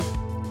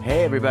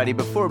Hey everybody,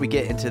 before we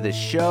get into the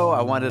show,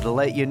 I wanted to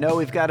let you know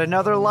we've got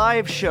another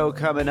live show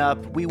coming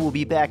up. We will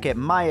be back at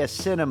Maya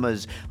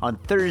Cinemas on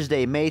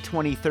Thursday, May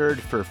 23rd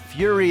for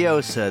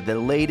Furiosa, the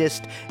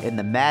latest in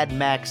the Mad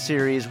Max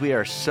series. We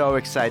are so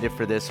excited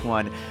for this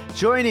one.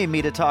 Joining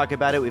me to talk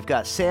about it, we've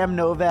got Sam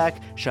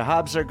Novak,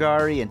 Shahab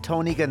Zargari, and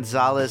Tony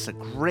Gonzalez. A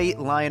great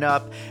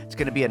lineup. It's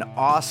going to be an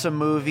awesome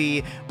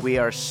movie. We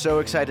are so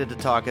excited to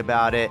talk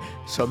about it.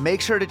 So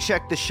make sure to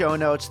check the show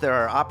notes. There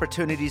are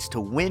opportunities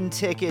to win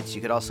tickets. You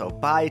could also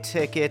buy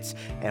tickets,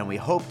 and we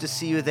hope to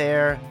see you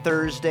there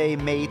Thursday,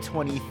 May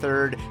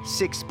 23rd,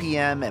 6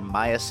 p.m. at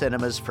Maya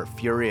Cinemas for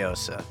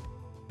Furiosa.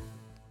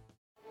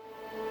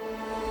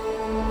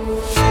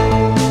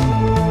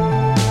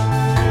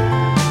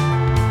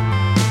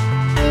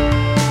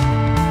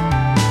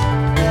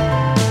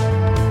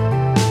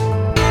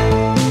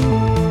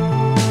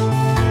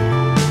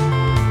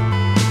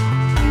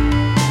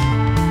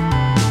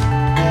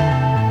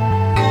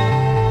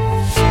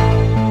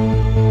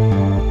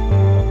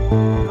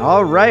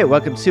 All right,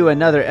 welcome to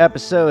another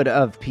episode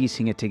of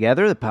Piecing It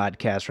Together, the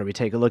podcast where we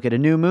take a look at a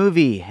new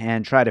movie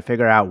and try to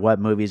figure out what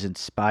movies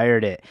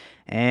inspired it.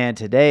 And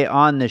today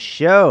on the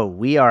show,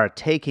 we are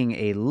taking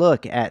a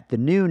look at the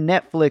new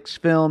Netflix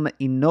film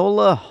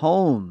Enola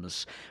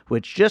Holmes,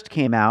 which just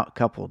came out a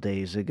couple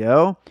days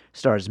ago.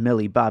 Stars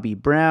Millie Bobby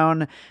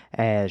Brown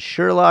as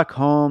Sherlock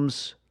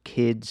Holmes'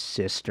 kid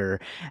sister.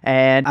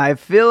 And I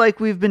feel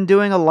like we've been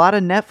doing a lot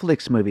of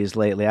Netflix movies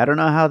lately. I don't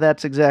know how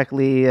that's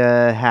exactly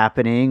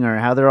happening or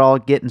how they're all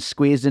getting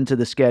squeezed into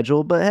the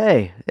schedule, but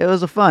hey, it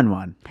was a fun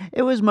one.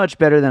 It was much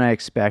better than I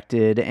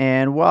expected,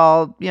 and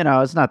while,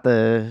 it's not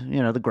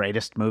the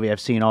greatest movie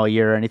I've seen all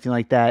year or anything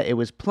like that, it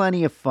was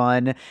plenty of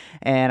fun,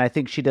 and I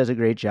think she does a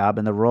great job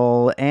in the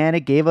role, and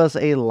it gave us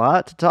a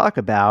lot to talk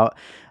about.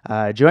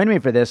 Joining me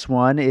for this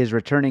one is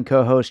returning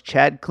co-host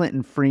Chad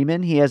Clinton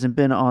Freeman. He hasn't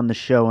been on the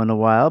show in a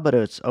while, but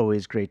it's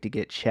always great to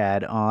get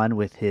Chad on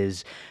with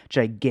his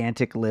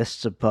gigantic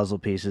lists of puzzle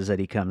pieces that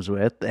he comes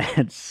with.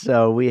 And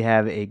so we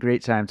have a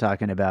great time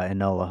talking about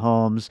Enola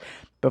Holmes.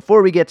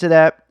 Before we get to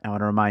that, I want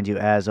to remind you,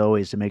 as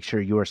always, to make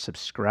sure you are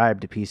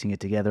subscribed to Piecing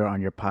It Together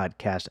on your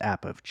podcast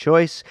app of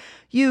choice.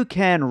 You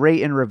can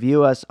rate and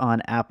review us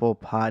on Apple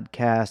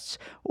Podcasts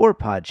or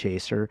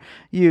Podchaser.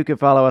 You can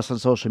follow us on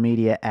social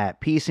media at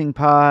Piecing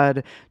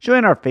Pod.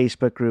 Join our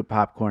Facebook group,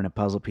 Popcorn and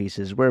Puzzle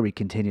Pieces, where we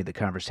continue the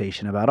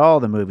conversation about all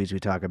the movies we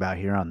talk about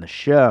here on the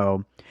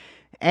show.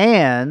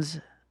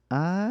 And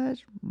why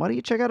don't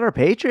you check out our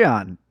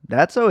Patreon?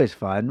 That's always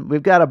fun.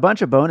 We've got a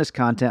bunch of bonus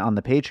content on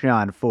the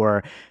Patreon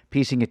for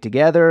Piecing It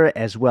Together,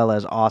 as well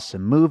as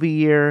Awesome Movie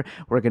Year.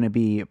 We're going to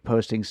be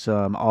posting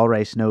some All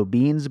Rice No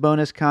Beans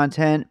bonus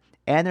content.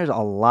 And there's a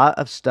lot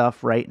of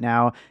stuff right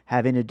now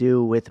having to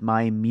do with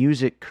my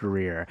music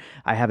career.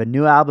 I have a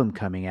new album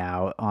coming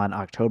out on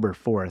October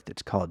 4th.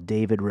 It's called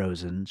David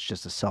Rosen. It's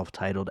just a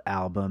self-titled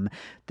album.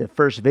 The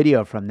first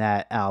video from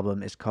that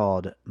album is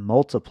called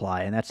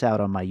Multiply, and that's out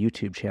on my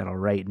YouTube channel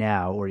right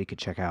now, or you could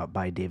check out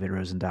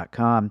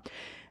bydavidrosen.com.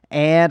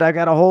 And I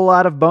got a whole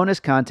lot of bonus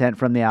content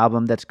from the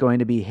album that's going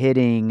to be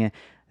hitting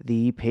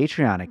the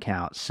Patreon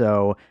account.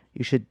 So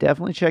you should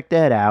definitely check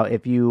that out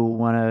if you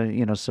want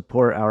to,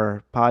 support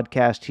our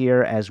podcast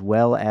here, as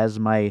well as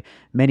my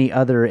many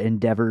other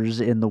endeavors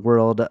in the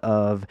world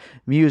of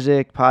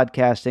music,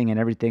 podcasting, and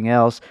everything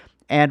else.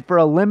 And for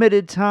a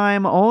limited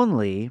time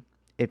only,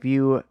 if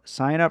you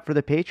sign up for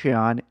the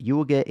Patreon, you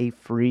will get a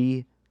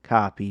free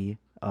copy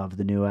of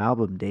the new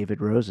album, David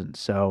Rosen.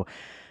 So,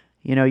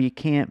 you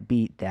can't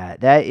beat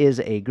that. That is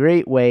a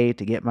great way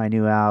to get my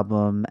new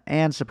album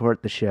and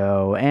support the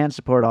show and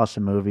support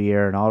Awesome Movie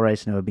Year and All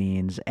Rice No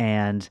Beans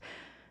and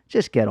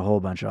just get a whole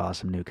bunch of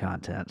awesome new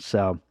content.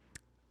 So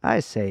I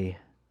say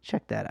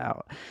check that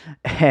out.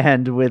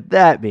 And with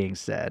that being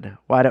said,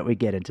 why don't we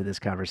get into this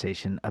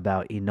conversation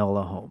about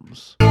Enola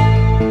Holmes?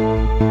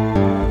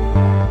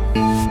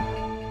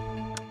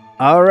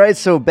 All right,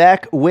 so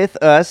back with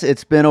us.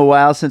 It's been a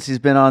while since he's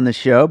been on the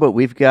show, but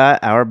we've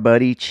got our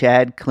buddy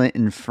Chad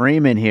Clinton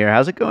Freeman here.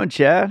 How's it going,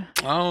 Chad?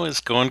 Oh, it's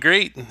going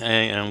great.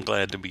 I'm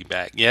glad to be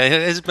back. Yeah,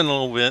 it's been a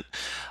little bit.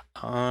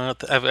 I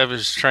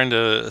was trying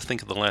to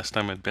think of the last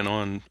time I'd been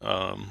on.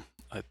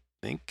 I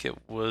think it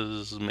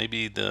was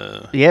maybe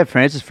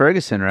Francis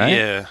Ferguson, right?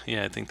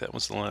 Yeah, I think that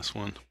was the last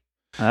one.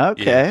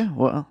 Okay, yeah.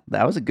 Well,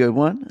 that was a good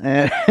one.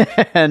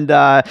 And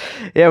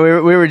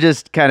we were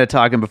just kind of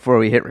talking before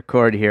we hit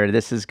record here.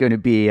 This is going to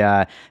be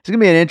an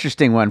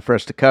interesting one for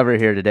us to cover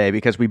here today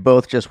because we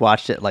both just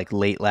watched it like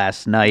late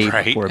last night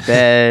before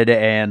bed,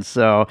 and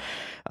so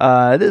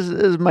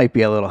this might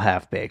be a little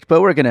half baked,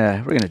 but we're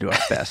gonna do our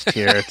best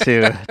here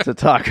to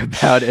talk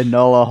about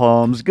Enola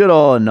Holmes, good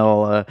old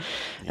Enola,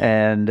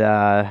 and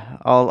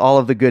all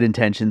of the good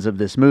intentions of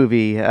this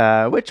movie,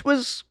 which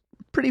was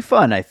pretty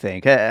fun, I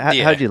think.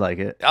 How'd you like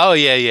it? Oh,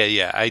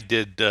 yeah. I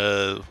did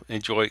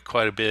enjoy it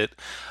quite a bit.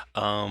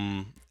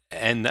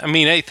 And I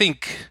mean, I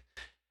think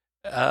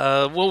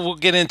we'll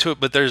get into it,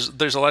 but there's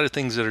a lot of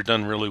things that are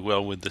done really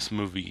well with this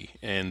movie,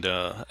 and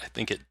I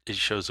think it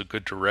shows a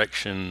good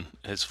direction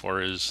as far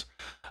as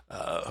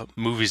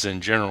movies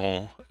in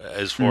general,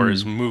 as far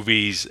as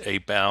movies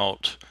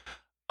about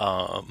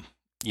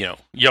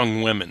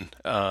young women.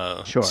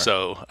 Sure.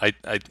 So I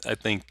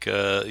think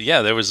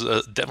there was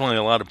definitely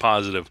a lot of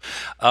positive.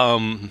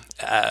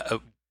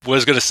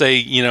 Was going to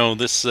say,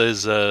 this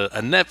is a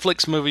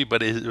Netflix movie,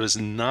 but it was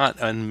not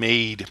a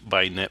made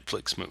by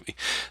Netflix movie.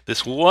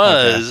 This Okay.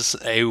 was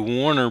a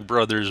Warner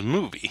Brothers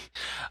movie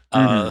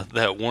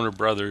that Warner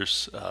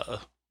Brothers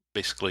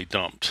basically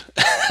dumped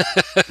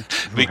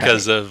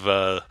because Right. of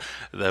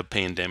the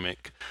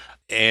pandemic.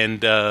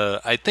 And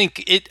I think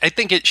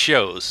it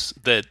shows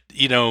that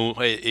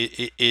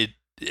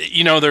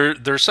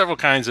there are several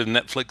kinds of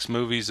Netflix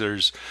movies.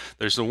 There's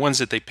the ones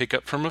that they pick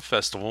up from a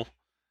festival,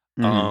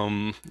 Hmm.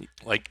 um,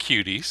 like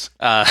Cuties.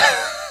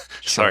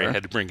 Sorry, I Sure.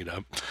 had to bring it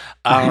up.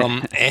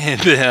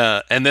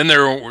 And then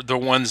there are the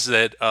ones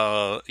that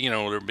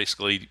they're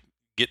basically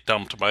get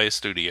dumped by a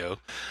studio,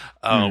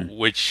 Mm.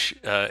 which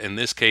in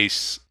this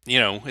case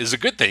is a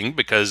good thing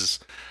because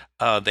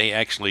they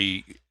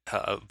actually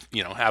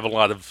have a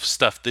lot of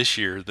stuff this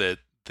year that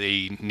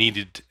they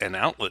needed an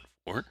outlet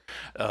for.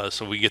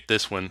 So we get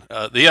this one.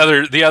 The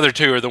other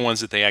two are the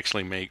ones that they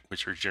actually make,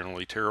 which are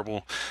generally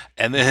terrible.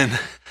 And then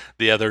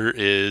the other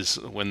is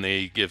when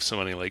they give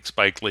somebody like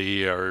Spike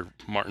Lee or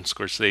Martin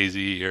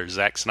Scorsese or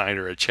Zack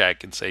Snyder a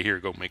check and say, "Here,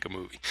 go make a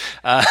movie."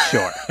 Uh,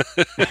 Sure.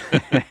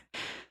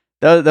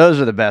 Those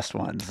are the best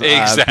ones. But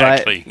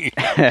exactly.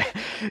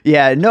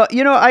 yeah, no,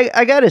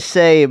 I gotta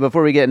say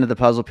before we get into the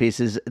puzzle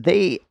pieces,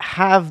 they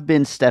have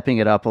been stepping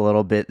it up a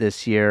little bit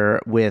this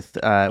year with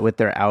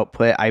their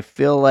output. I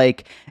feel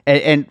like,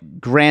 and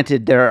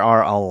granted, there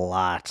are a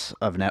lot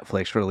of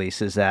Netflix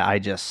releases that I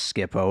just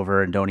skip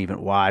over and don't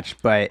even watch,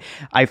 but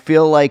I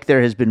feel like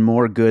there has been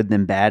more good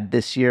than bad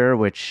this year,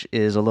 which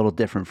is a little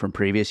different from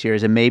previous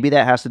years, and maybe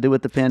that has to do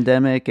with the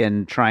pandemic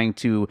and trying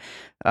to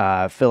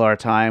fill our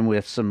time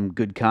with some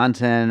good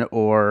content,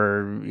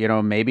 or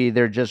maybe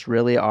they're just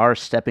really are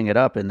stepping it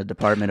up in the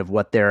department of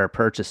what they're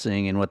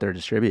purchasing and what they're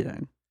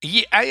distributing.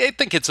 Yeah, I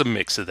think it's a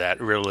mix of that,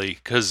 really,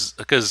 because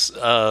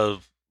I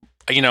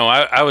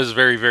was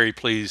very, very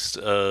pleased.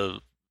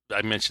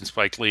 I mentioned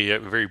Spike Lee.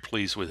 I'm very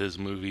pleased with his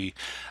movie,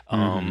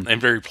 Hmm. and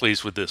very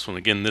pleased with this one.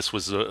 Again, this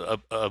was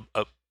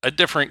a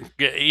different,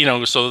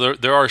 So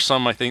there are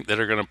some I think that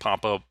are going to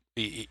pop up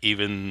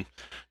even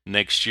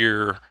next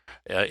year.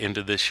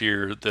 Into this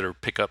year, that are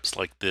pickups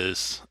like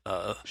this, that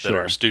are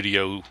Sure.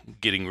 studio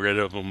getting rid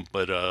of them.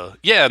 But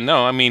yeah,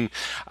 no, I mean,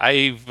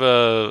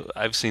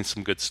 I've seen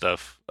some good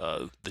stuff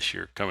this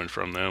year coming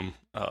from them.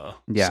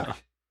 Yeah.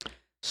 So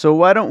So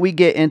why don't we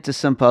get into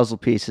some puzzle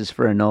pieces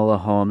for Enola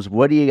Holmes?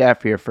 What do you got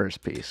for your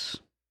first piece?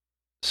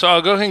 So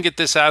I'll go ahead and get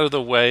this out of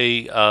the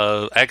way.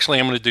 Actually,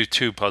 I'm going to do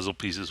two puzzle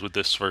pieces with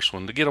this first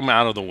one to get them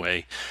out of the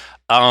way.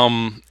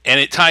 And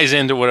it ties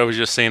into what I was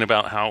just saying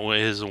about how it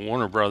is a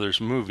Warner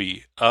Brothers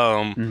movie.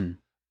 Hmm.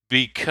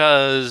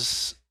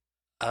 Because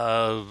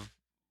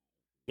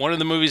one of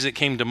the movies that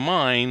came to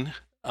mind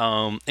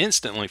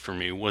instantly for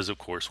me was, of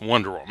course,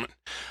 Wonder Woman,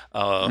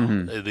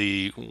 Hmm.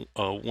 the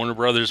Warner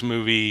Brothers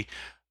movie,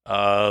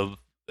 uh,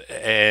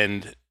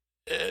 and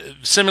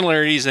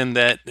similarities in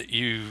that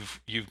you've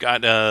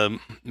got a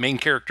main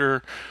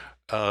character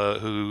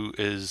who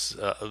is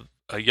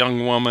a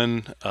young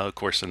woman. Of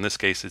course, in this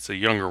case, it's a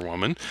younger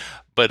woman,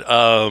 but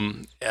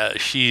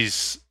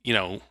she's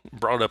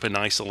brought up in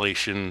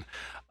isolation,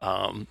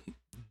 um,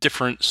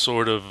 different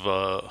sort of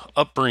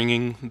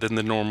upbringing than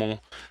the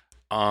normal,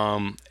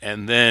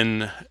 and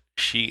then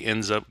she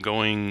ends up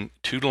going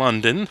to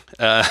London,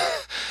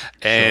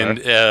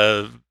 and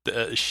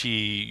Sure.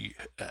 she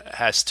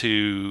has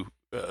to.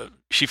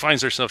 She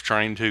finds herself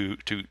trying to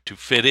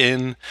fit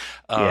in.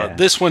 Yeah.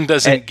 This one And,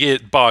 doesn't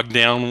get bogged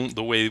down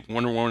the way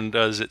Wonder Woman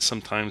does it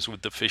sometimes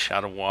with the fish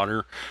out of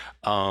water.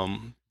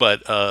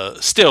 But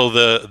still,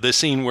 the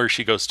scene where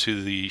she goes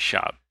to the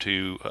shop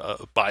to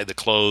buy the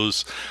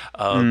clothes,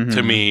 to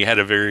hmm. me, had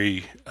a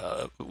very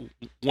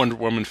Wonder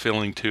Woman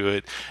feeling to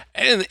it,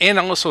 and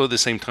also at the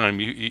same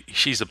time,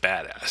 she's a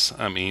badass.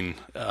 I mean,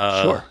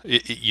 Sure.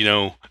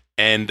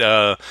 and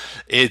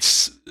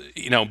it's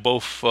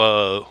both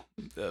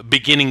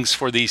beginnings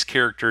for these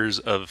characters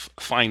of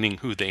finding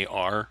who they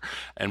are,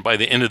 and by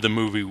the end of the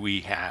movie,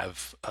 we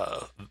have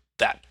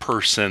that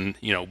person,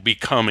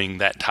 becoming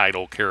that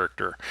title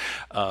character.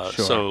 Sure.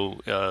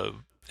 So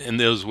in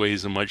those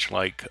ways, much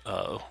like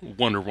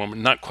Wonder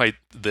Woman, not quite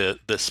the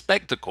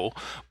spectacle,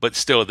 but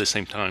still at the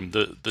same time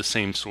the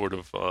same sort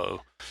of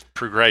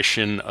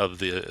progression of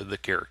the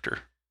character.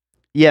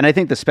 Yeah, and I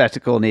think the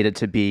spectacle needed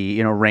to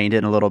be, reined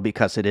in a little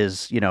because it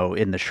is,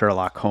 in the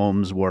Sherlock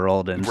Holmes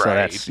world, and so Right.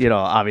 that's,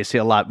 obviously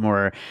a lot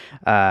more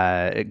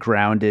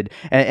grounded.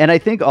 And I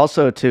think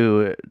also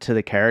to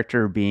the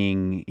character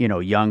being,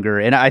 younger,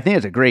 and I think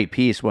it's a great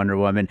piece, Wonder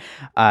Woman.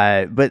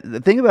 But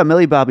the thing about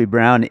Millie Bobby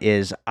Brown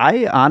is,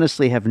 I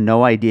honestly have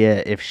no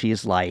idea if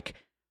she's like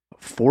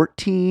about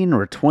 14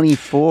 or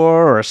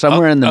 24 or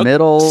somewhere in the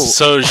middle.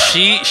 So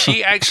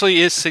she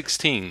actually is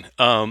 16.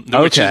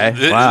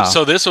 Okay. Wow.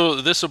 So this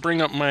will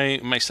bring up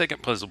my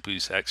second puzzle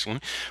piece actually,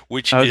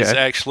 which is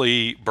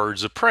actually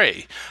Birds of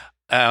Prey.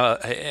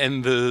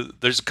 And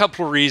there's a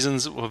couple of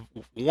reasons.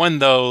 One,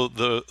 though,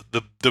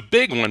 the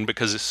big one,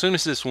 because as soon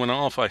as this went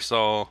off, I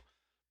saw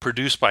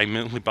produced by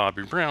Millie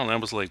Bobby Brown. I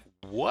was like,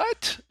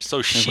 what?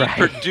 So she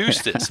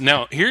produced this.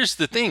 Now, here's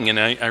the thing, and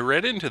I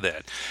read into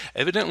that.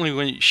 Evidently,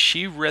 when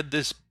she read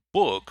this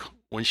book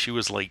when she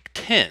was like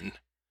 10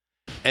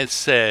 and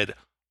said,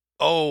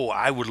 oh,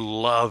 I would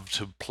love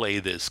to play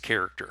this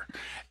character.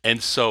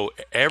 And so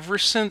ever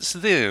since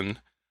then,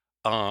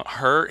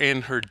 her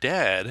and her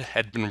dad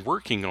had been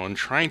working on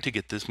trying to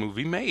get this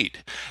movie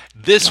made.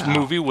 This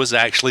movie was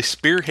actually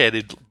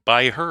spearheaded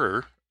by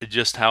her,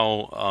 just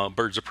how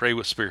Birds of Prey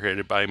was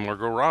spearheaded by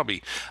Margot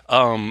Robbie.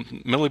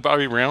 Millie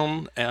Bobby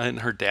Brown and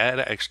her dad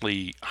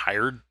actually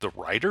hired the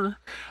writer,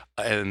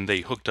 and they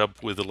hooked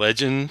up with a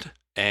legend.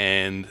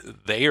 And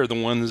they are the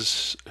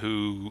ones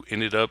who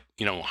ended up,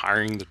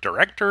 hiring the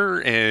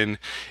director. And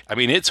I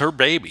mean, it's her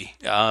baby,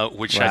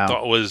 which I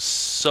thought was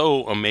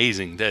so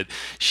amazing that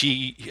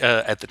she,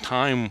 at the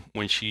time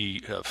when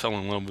she fell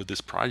in love with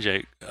this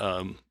project,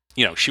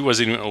 she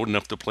wasn't even old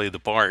enough to play the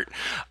part.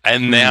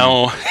 And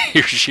now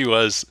here she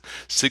was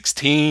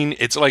 16.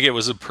 It's like it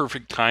was a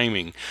perfect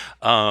timing.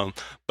 But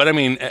I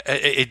mean,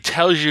 it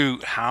tells you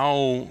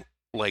how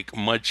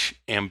much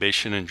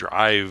ambition and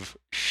drive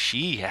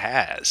she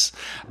has.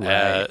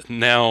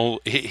 Now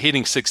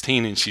hitting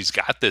 16, and she's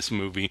got this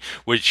movie,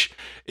 which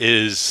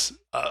is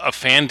a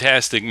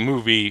fantastic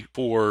movie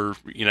for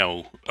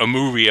a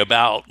movie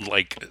about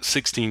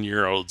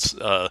 16-year-olds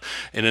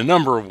in a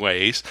number of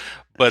ways.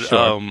 But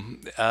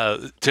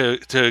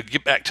to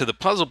get back to the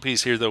puzzle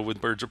piece here, though, with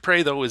Birds of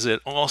Prey, though, is that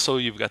also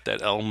you've got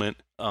that element.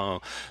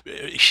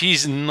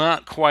 She's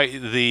not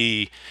quite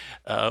the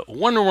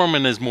Wonder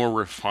Woman is more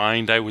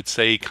refined, I would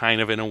say,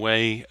 kind of in a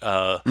way,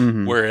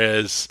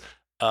 whereas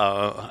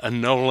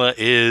Enola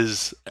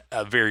is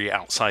very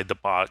outside the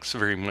box,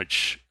 very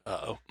much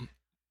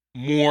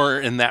more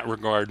in that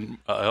regard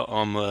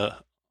on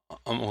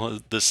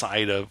the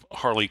side of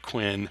Harley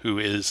Quinn, who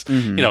is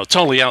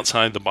totally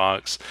outside the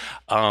box,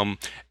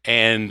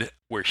 and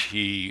where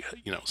she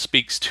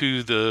speaks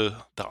to the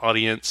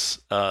audience,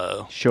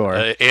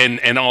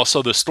 and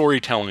also the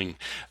storytelling,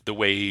 the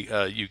way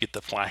you get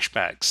the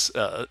flashbacks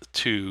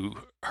to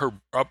her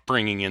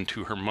upbringing and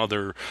to her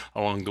mother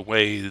along the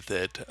way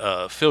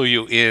that fill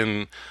you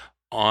in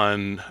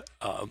on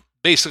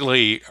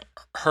basically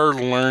her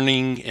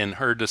learning and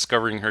her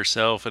discovering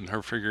herself and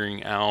her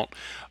figuring out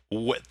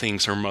what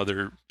things her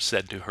mother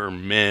said to her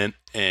meant.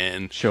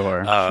 And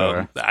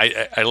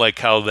I like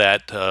how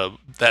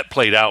that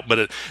played out,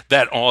 but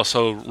that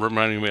also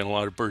reminded me a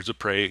lot of Birds of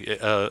Prey.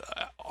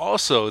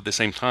 Also, at the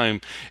same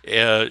time,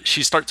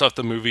 she starts off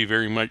the movie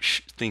very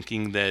much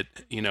thinking that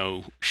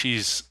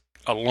she's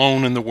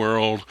alone in the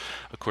world.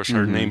 Of course,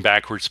 her name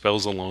backwards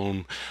spells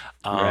alone,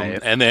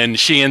 and then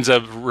she ends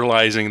up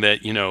realizing that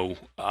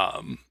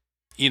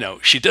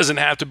she doesn't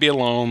have to be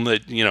alone,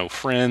 that,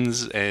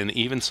 friends and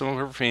even some of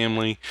her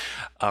family,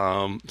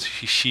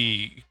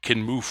 she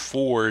can move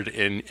forward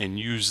and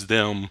use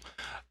them,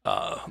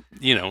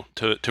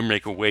 to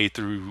make a way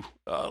through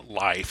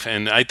life.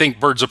 And I think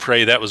Birds of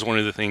Prey, that was one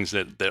of the things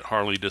that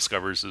Harley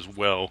discovers as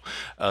well,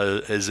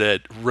 is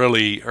that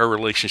really her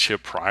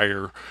relationship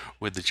prior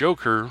with the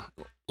Joker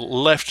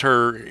left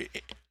her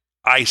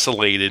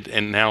isolated,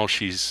 and now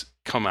she's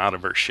come out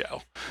of her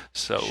shell.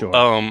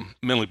 So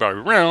Millie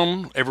Bobby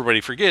Brown,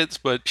 everybody forgets,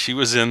 but she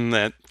was in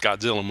that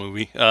Godzilla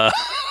movie,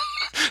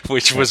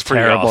 which was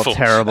pretty awful.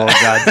 Terrible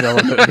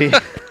Godzilla movie.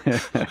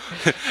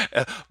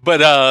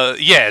 But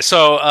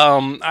so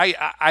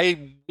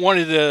I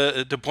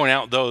wanted to point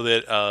out, though,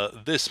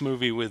 that this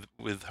movie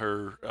with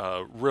her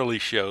really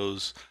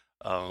shows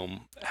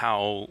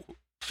how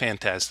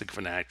fantastic of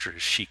an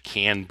actress she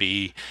can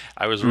be.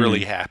 I was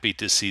really happy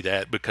to see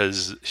that,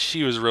 because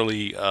she was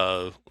really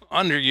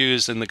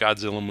underused in the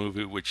Godzilla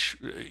movie, which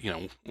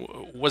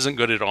wasn't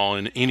good at all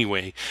in any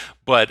way.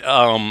 But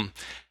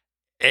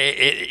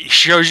it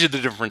shows you the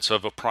difference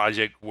of a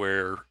project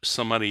where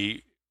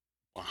somebody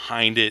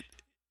behind it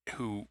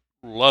who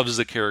loves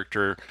the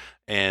character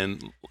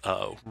and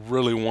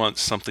really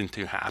wants something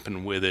to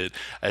happen with it,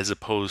 as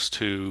opposed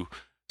to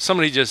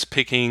somebody just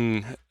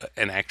picking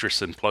an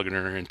actress and plugging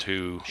her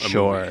into a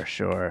movie.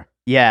 Sure.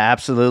 Yeah,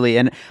 absolutely.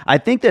 And I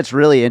think that's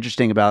really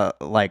interesting about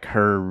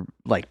her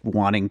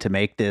wanting to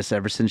make this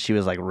ever since she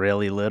was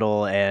really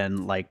little,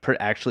 and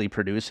actually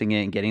producing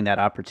it and getting that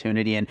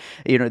opportunity. And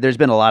there's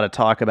been a lot of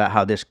talk about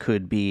how this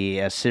could be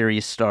a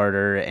series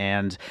starter,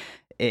 and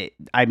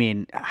I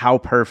mean, how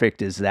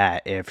perfect is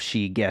that if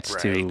she gets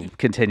to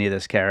continue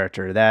this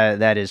character?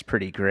 That is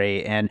pretty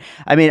great. And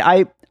I mean,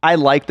 I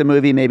like the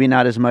movie, maybe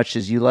not as much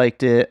as you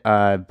liked it,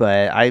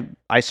 but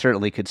I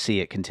certainly could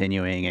see it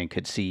continuing and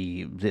could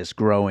see this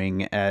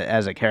growing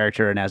as a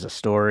character and as a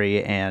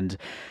story, and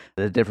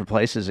the different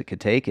places it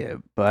could take it.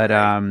 But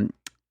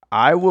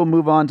I will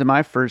move on to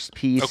my first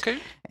piece. Okay.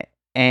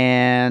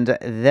 And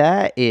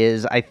that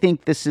is, I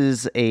think this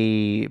is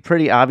a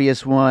pretty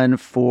obvious one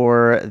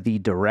for the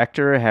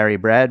director, Harry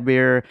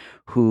Bradbeer,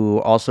 who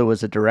also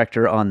was a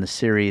director on the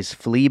series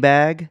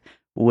Fleabag,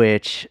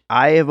 which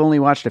I have only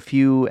watched a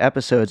few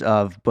episodes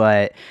of,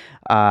 but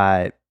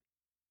uh,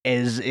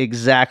 is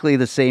exactly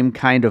the same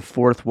kind of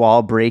fourth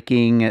wall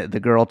breaking, the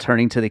girl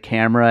turning to the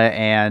camera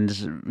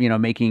and,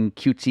 making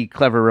cutesy,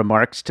 clever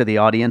remarks to the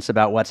audience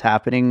about what's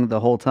happening the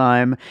whole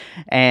time.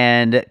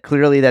 And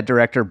clearly that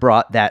director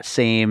brought that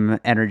same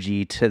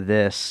energy to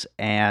this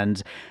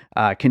and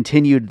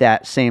continued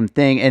that same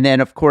thing. And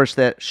then, of course,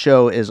 that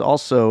show is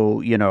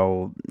also,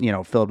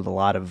 filled with a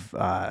lot of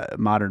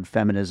modern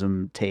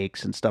feminism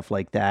takes and stuff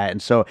like that.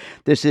 And so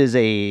this is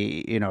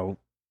a,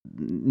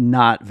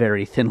 not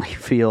very thinly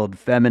veiled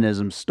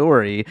feminism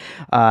story.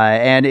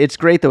 And it's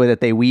great the way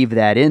that they weave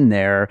that in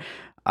there.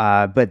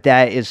 But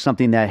that is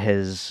something that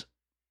has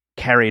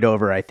carried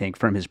over, I think,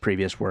 from his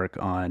previous work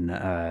on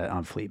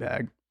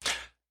Fleabag.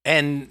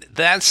 And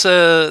that's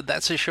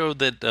a show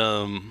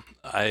that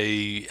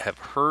I have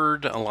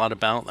heard a lot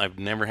about. I've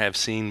never have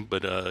seen,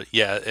 but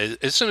yeah.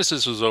 As soon as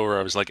this was over,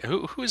 I was like,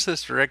 "Who is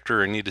this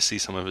director? I need to see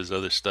some of his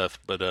other stuff."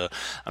 But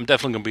I'm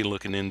definitely gonna be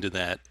looking into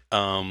that.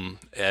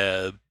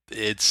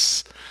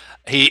 It's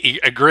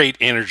a great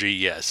energy.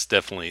 Yes,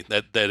 definitely.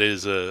 That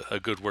is a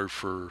good word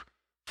for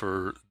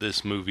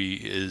this movie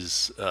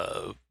is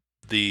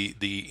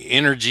the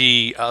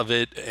energy of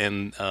it,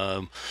 and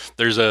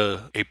there's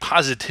a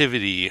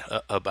positivity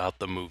about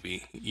the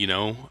movie,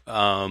 Yeah.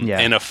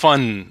 and a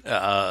fun,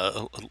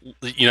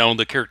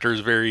 the character is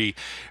very,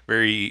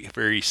 very,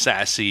 very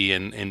sassy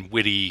and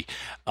witty,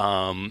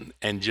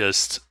 and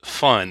just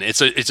fun.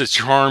 It's a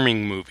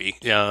charming movie,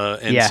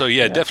 and Yeah, so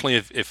yeah, yeah. definitely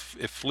if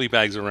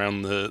Fleabag's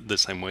around the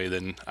same way,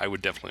 then I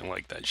would definitely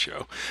like that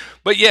show.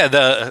 But yeah,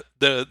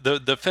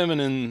 the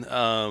feminine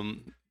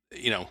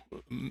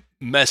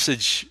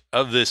message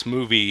of this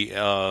movie,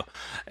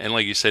 and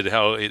like you said,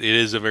 how it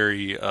is a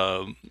very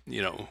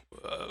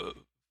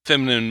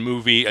feminine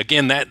movie.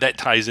 Again, that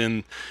ties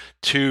in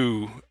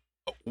to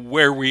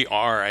where we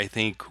are, I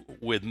think,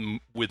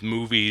 with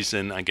movies,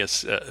 and I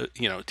guess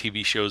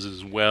TV shows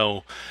as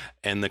well,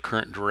 and the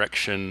current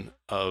direction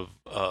of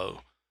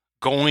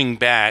going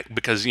back,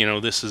 because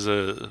this is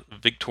a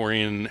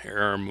Victorian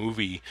era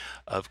movie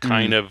of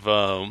kind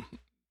of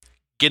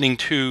getting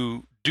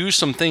to do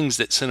some things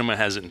that cinema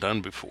hasn't done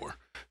before.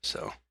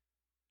 So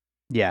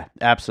yeah,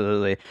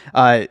 absolutely.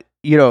 To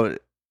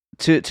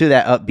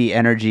that upbeat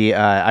energy,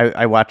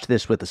 I watched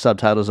this with the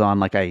subtitles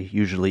on, like I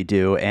usually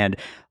do, and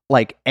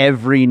like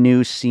every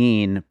new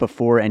scene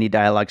before any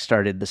dialogue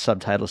started, the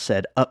subtitles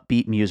said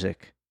upbeat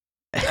music.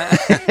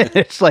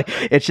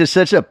 It's just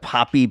such a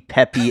poppy,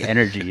 peppy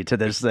energy to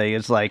this thing.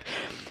 It's like,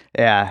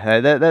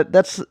 yeah,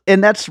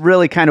 that's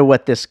really kind of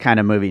what this kind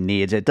of movie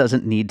needs. It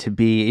doesn't need to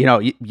be,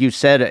 you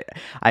said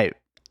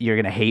you're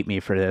going to hate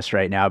me for this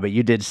right now, but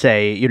you did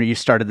say, you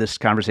started this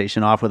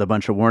conversation off with a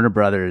bunch of Warner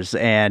Brothers,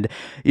 and,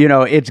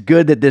 it's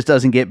good that this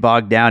doesn't get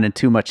bogged down in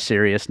too much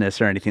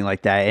seriousness or anything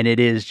like that. And it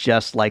is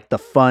just like the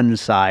fun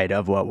side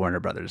of what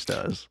Warner Brothers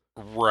does.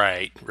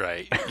 Right.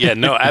 Yeah,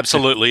 no,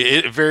 absolutely.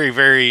 It very,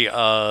 very,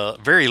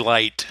 very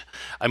light.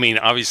 I mean,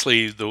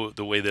 obviously,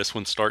 the way this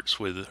one starts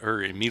with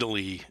her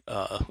immediately,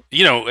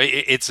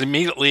 it's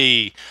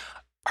immediately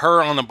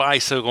her on a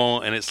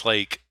bicycle, and it's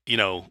like,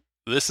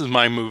 this is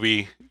my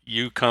movie.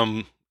 You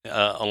come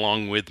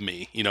along with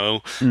me,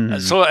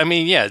 So, I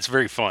mean, yeah, it's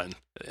very fun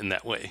in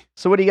that way.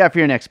 So what do you got for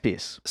your next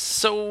piece?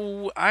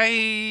 So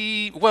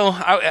this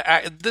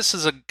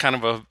is a kind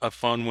of a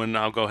fun one.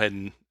 I'll go ahead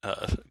and,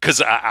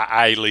 because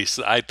at least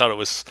I thought it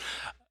was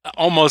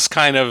almost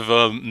kind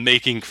of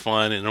making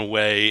fun in a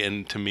way,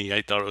 and to me,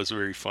 I thought it was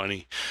very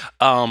funny.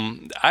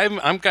 I'm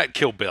got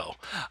Kill Bill,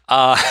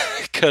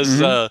 because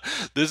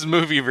this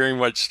movie very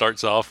much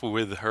starts off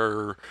with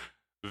her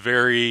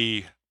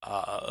very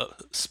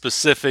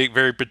specific,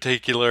 very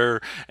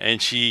particular,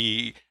 and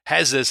she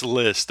has this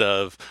list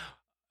of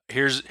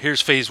here's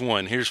phase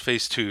 1, here's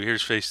phase 2,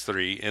 here's phase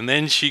 3, and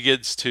then she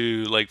gets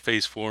to like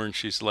phase 4, and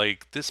she's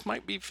like, this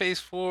might be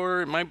phase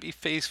 4, it might be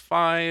phase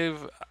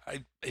 5,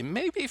 it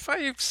may be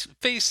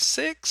phase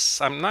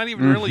 6. I'm not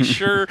even really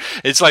sure.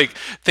 It's like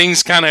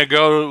things kind of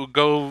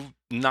go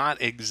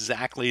not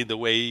exactly the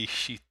way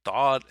she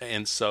thought,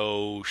 and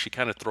so she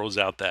kind of throws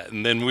out that,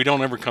 and then we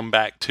don't ever come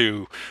back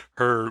to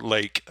her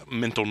like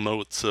mental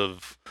notes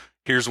of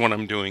here's what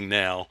I'm doing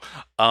now,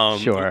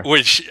 Sure.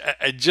 which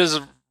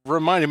just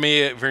reminded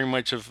me very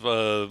much of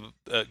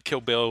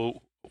Kill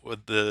Bill,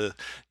 with the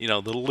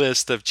the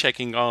list of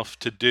checking off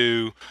to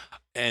do,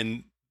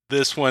 and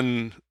this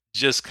one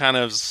just kind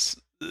of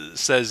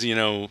says,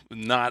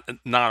 not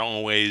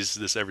always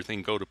does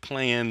everything go to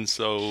plan,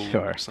 so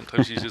Sure.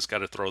 sometimes you just got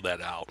to throw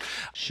that out.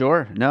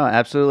 Sure. No,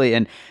 absolutely.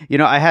 And,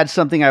 I had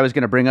something I was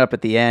going to bring up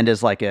at the end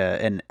as like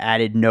an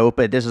added note,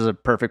 but this is a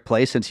perfect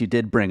place since you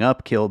did bring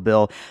up Kill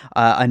Bill.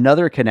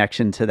 Another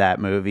connection to that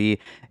movie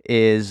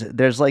is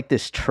there's like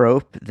this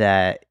trope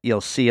that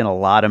you'll see in a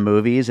lot of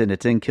movies, and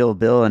it's in Kill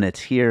Bill and it's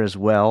here as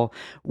well,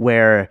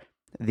 where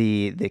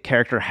the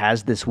character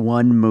has this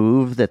one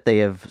move that they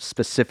have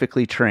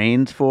specifically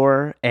trained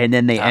for, and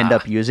then they end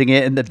up using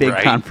it in the big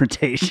right.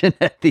 confrontation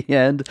at the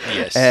end.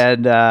 Yes.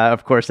 And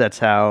of course, that's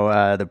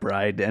how the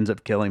bride ends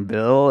up killing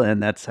Bill,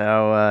 and that's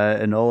how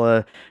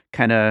Enola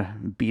kind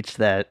of beats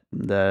the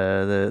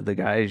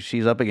guy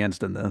she's up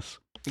against in this.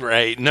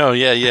 Right. No,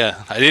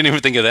 yeah. I didn't even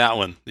think of that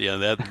one. Yeah,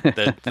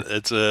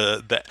 that's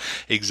that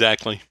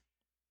exactly.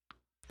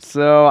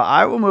 So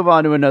I will move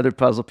on to another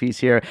puzzle piece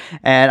here.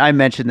 And I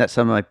mentioned that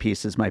some of my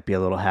pieces might be a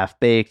little half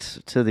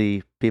baked. To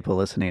the people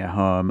listening at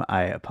home,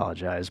 I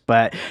apologize.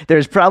 But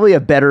there's probably a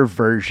better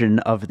version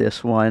of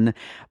this one.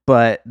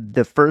 But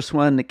the first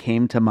one that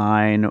came to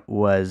mind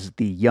was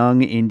the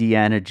Young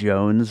Indiana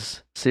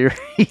Jones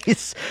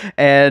series.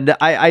 And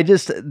I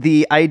just,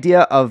 the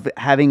idea of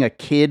having a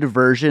kid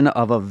version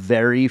of a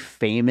very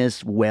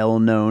famous, well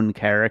known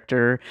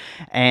character.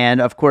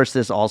 And of course,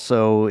 this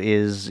also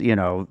is,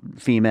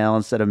 female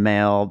instead of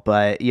male.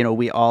 But,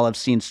 we all have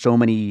seen so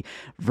many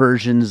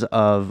versions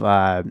of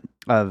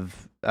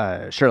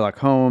Sherlock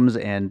Holmes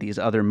and these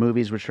other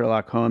movies with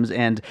Sherlock Holmes.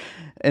 And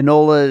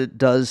Enola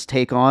does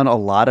take on a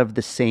lot of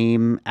the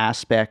same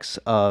aspects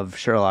of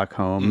Sherlock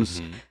Holmes.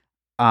 Mhm.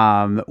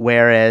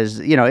 Whereas,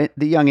 the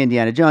Young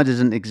Indiana Jones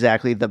isn't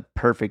exactly the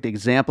perfect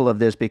example of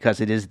this because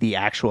it is the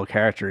actual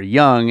character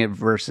young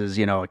versus,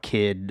 a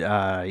kid,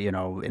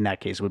 in that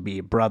case would be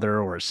a brother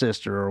or a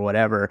sister or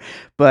whatever.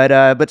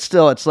 But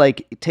still, it's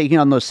like taking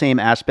on those same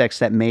aspects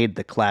that made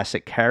the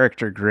classic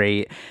character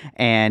great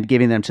and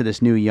giving them to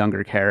this new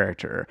younger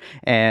character.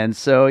 And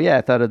so, yeah,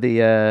 I thought of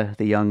the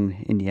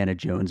Young Indiana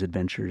Jones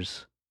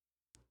adventures.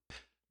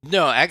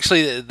 No,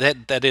 actually,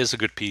 that is a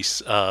good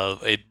piece.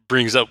 It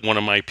brings up one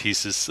of my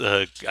pieces.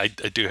 I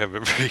do have a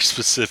very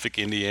specific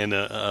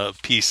Indiana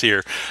piece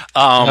here.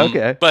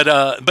 Okay.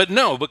 But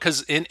no,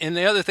 because and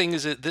the other thing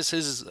is that this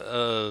is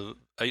an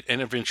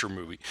adventure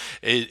movie.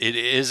 It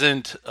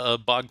isn't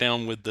bogged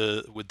down with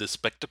the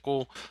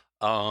spectacle.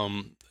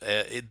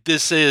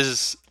 This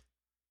is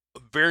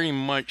very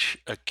much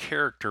a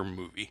character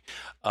movie.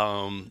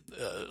 A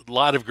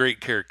lot of great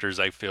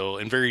characters, I feel,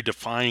 and very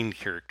defined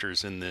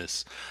characters in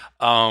this.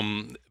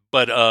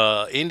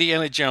 But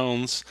Indiana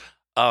Jones,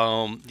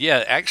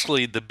 yeah,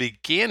 actually, the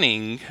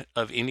beginning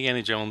of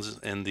Indiana Jones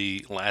and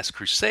the Last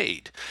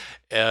Crusade,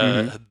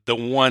 the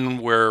one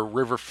where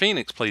River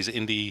Phoenix plays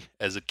Indy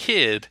as a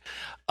kid,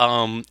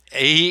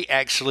 he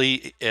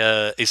actually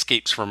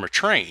escapes from a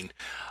train.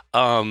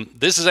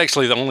 This is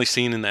actually the only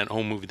scene in that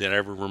whole movie that I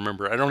ever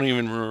remember. I don't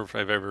even remember if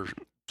I've ever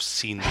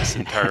seen this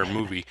entire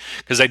movie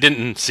because I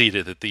didn't see it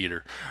at the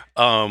theater.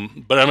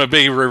 But I'm a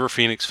big River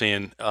Phoenix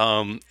fan.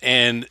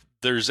 And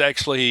there's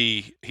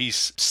actually, he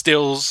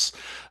steals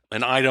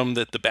an item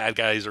that the bad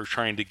guys are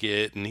trying to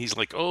get, and he's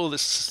like, "Oh,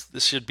 this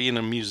should be in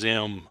a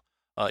museum."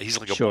 He's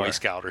like a Sure. Boy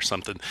Scout or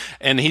something,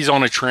 and he's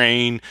on a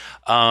train.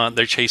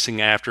 They're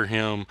chasing after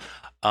him.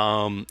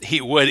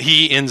 What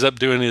he ends up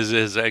doing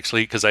is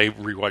actually, because I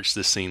rewatched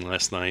this scene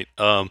last night.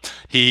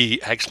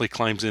 He actually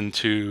climbs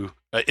into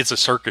it's a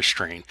circus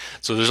train,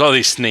 so there's all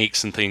these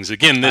snakes and things.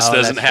 Again, this Oh,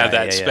 doesn't that's have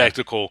right. that Yeah, yeah.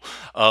 spectacle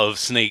of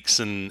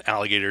snakes and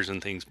alligators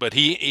and things, but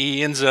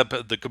he ends up,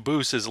 the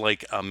caboose is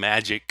like a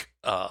magic.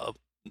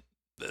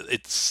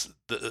 It's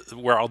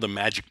where all the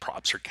magic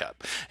props are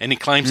kept, and he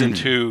climbs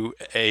into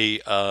a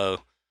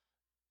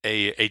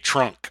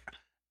trunk,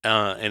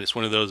 and it's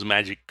one of those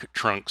magic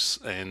trunks,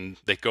 and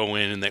they go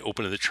in and they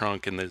open the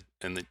trunk, and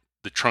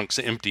the trunk's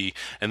empty,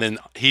 and then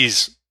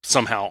he's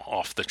somehow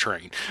off the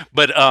train.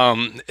 But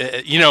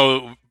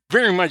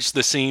very much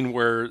the scene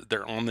where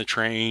they're on the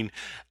train,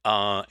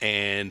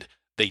 and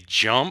they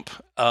jump.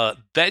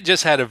 That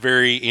just had a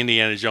very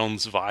Indiana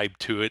Jones vibe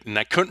to it, and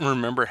I couldn't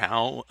remember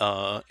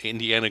how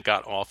Indiana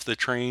got off the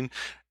train.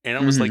 And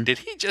I was like, did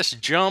he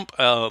just jump?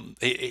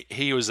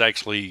 He was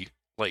actually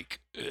like,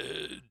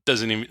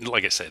 doesn't even,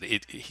 like I said,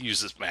 he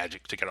uses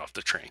magic to get off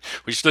the train,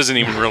 which doesn't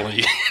even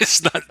really,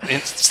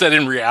 it's set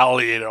in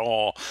reality at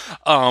all.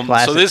 So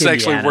Classic this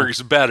actually Indiana.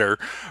 works better.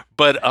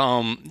 But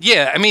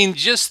yeah, I mean,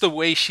 just the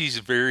way she's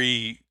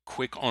very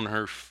quick on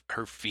her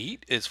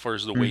feet, as far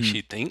as the way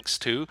she thinks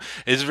too,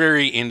 is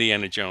very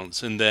Indiana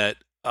Jones. In that,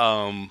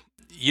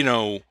 you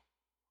know,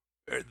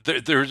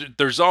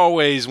 there's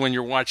always, when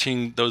you're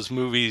watching those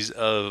movies,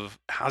 of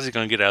how's he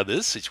going to get out of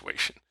this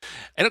situation,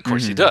 and of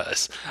course he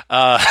does.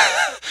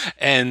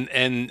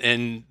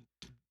 And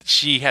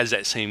she has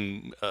that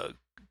same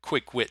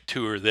quick wit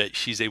to her, that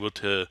she's able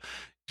to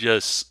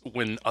just,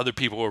 when other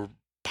people are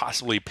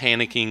possibly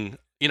panicking,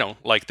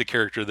 like the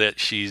character that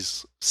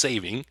she's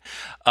saving,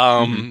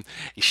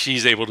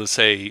 she's able to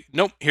say,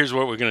 nope, here's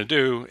what we're going to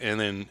do, and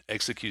then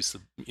executes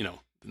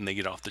and they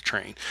get off the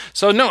train.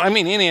 So no, I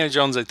mean, Indiana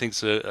Jones, I think,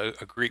 is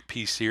a great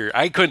piece here.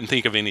 I couldn't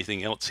think of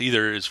anything else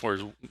either, as far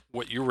as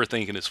what you were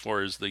thinking, as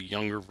far as the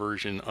younger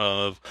version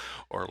of,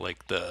 or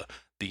like the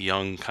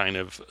young kind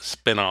of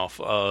spin-off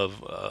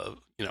of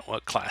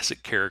a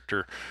classic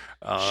character.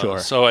 Sure.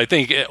 So I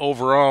think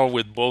overall,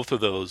 with both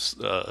of those,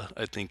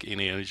 I think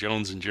Indiana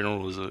Jones in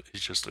general is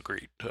just a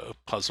great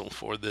puzzle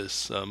for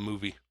this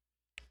movie.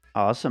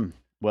 Awesome.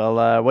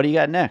 Well, what do you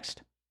got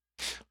next?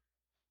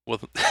 Well,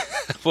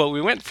 well,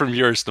 we went from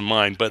yours to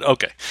mine, but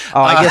okay.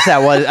 Oh, I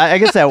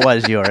guess that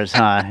was yours,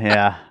 huh?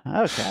 Yeah.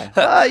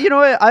 Okay. You know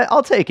what?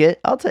 I'll take it.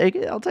 I'll take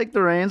it. I'll take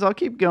the reins. I'll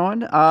keep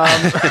going.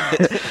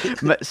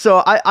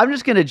 So I'm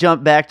just gonna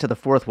jump back to the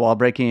fourth wall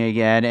breaking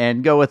again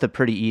and go with a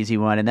pretty easy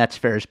one, and that's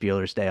Ferris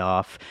Bueller's Day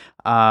Off.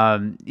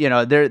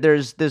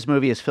 There's this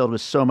movie is filled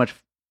with so much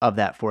of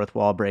that fourth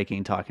wall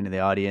breaking, talking to the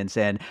audience,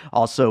 and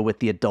also with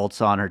the adults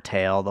on her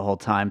tail the whole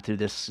time through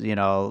this,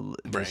 Right.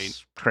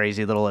 this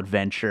crazy little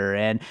adventure.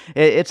 And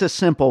it's a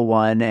simple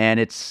one, and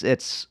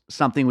it's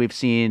something we've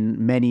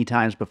seen many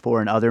times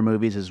before in other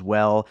movies as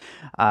well.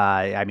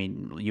 I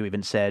mean, you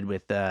even said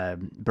with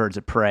Birds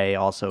of Prey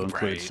also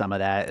includes Right. some of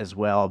that as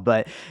well.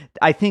 But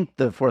I think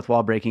the fourth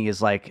wall breaking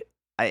is like,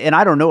 and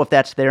I don't know if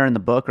that's there in the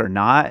book or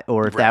not,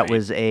 or if that Right.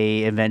 was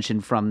a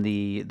invention from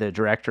the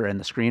director and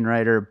the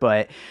screenwriter,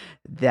 but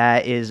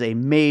that is a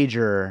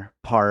major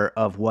part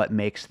of what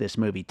makes this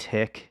movie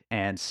tick,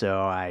 and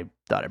so I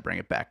thought I'd bring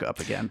it back up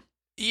again.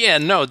 Yeah,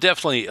 no,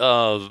 definitely.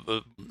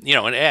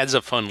 It adds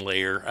a fun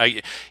layer.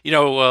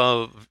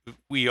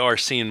 We are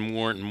seeing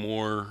more and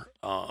more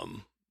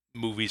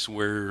movies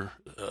where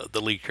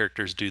the lead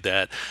characters do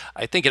that.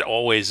 I think it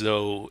always,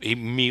 though,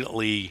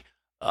 immediately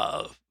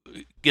uh,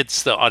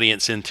 gets the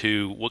audience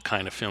into what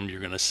kind of film you're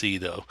going to see,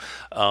 though.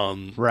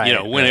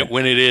 Right, When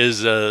right. it is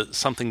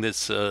something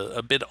that's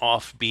a bit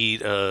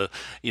offbeat,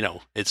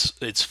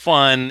 it's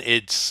fun.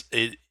 It's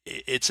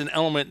an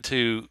element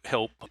to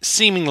help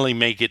seemingly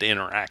make it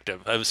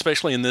interactive,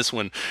 especially in this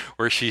one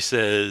where she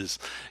says,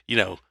 do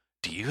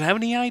you have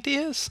any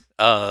ideas?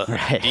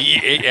 Right.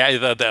 Yeah, I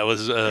thought that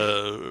was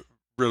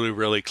really,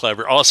 really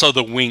clever. Also,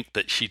 the wink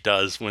that she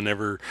does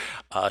whenever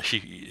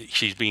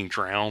she's being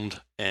drowned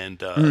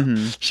and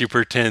Hmm. she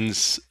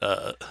pretends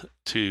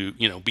to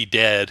be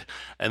dead,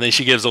 and then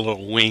she gives a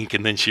little wink,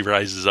 and then she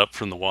rises up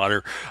from the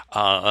water.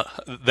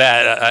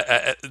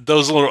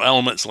 Those little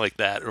elements like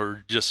that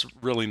are just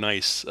really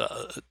nice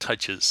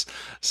touches.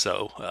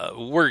 So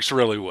works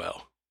really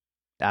well.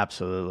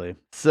 Absolutely.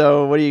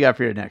 So what do you got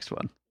for your next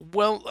one?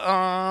 Well,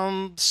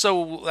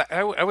 so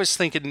I was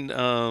thinking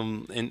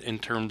in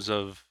terms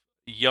of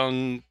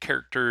young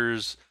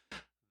characters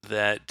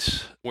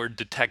that were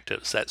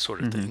detectives, that sort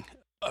of Hmm. thing.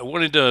 I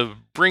wanted to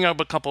bring up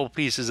a couple of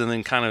pieces and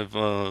then kind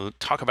of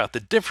talk about the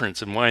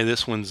difference and why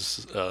this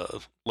one's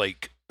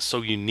like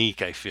so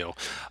unique. I feel,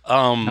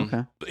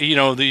 Okay.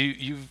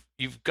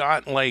 you've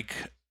got like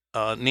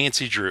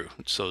Nancy Drew,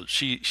 so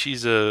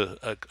she's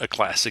a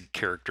classic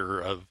character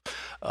of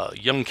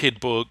young kid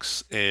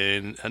books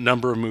and a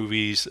number of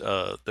movies.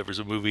 There was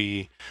a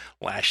movie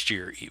last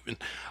year even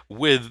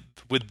with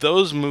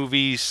those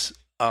movies.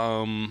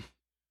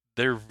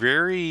 They're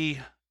very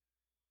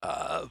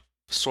uh,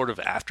 sort of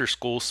after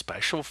school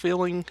special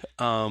feeling.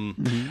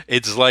 Hmm.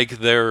 It's like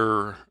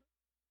they're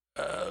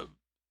uh,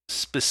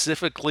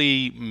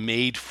 specifically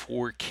made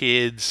for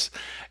kids,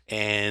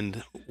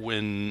 and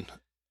when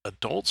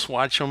adults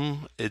watch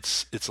them,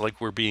 it's like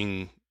we're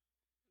being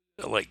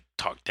like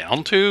talked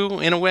down to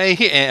in a way,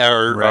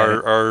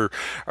 Right.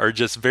 are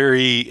just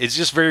very. It's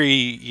just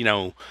very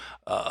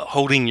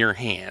holding your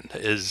hand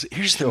is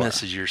here's the Sure.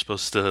 message you're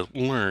supposed to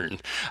learn.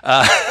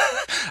 Uh,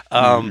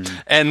 Hmm.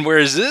 and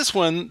whereas this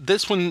one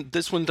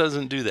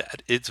doesn't do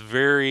that. It's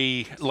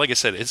very, like I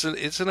said, it's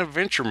an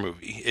adventure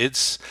movie.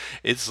 It's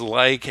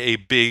like a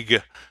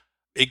big.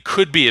 It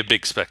could be a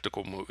big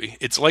spectacle movie.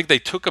 It's like they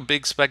took a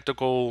big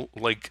spectacle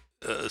like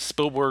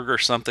Spielberg or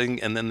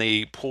something, and then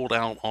they pulled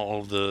out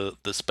all the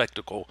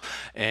spectacle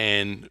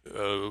and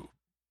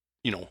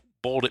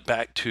boiled it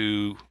back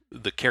to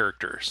the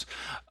characters.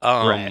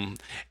 Right. Um,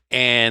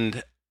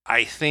 and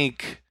I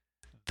think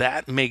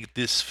that make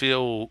this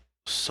feel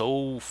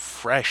so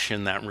fresh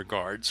in that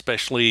regard,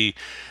 especially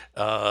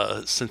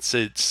since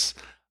it's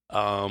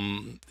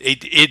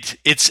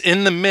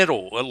in the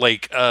middle,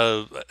 like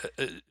uh,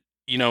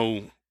 you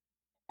know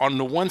on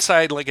the one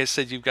side, like I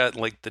said, you've got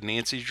like the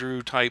Nancy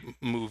Drew type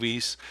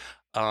movies.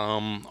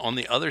 On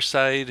the other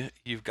side,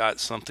 you've got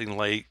something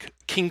like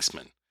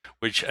Kingsman,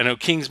 which I know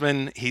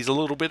Kingsman, he's a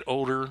little bit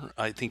older.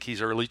 I think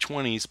he's early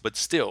 20s, but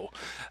still,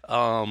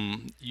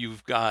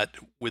 you've got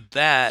with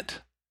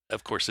that.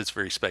 Of course, it's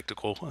very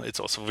spectacle. It's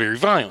also very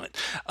violent.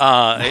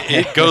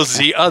 It goes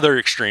the other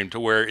extreme to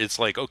where it's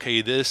like,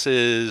 okay, this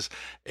is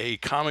a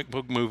comic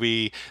book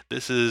movie.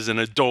 This is an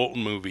adult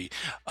movie.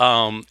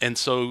 And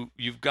so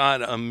you've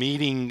got a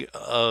meeting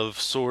of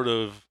sort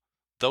of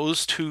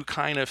those two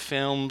kind of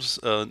films,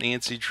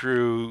 Nancy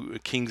Drew,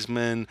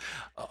 Kingsman,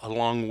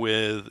 along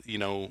with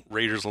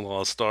Raiders of the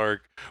Lost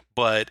Ark,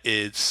 but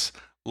it's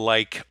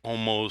like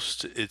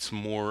almost it's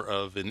more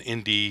of an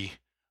indie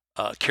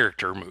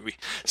character movie.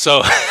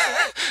 So,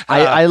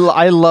 I, uh, I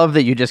I love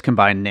that you just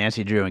combined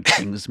Nancy Drew and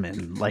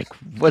Kingsman. Like,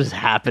 what is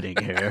happening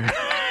here?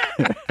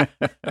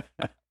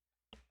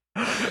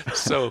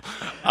 so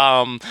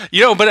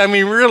but I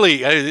mean really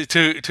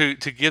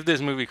to give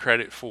this movie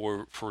credit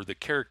for the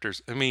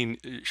characters. I mean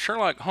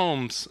Sherlock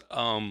Holmes,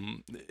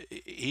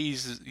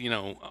 he's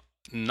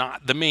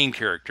not the main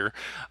character.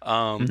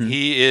 Hmm.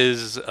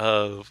 He's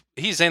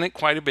in it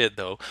quite a bit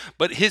though,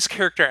 but his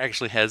character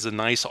actually has a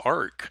nice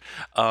arc.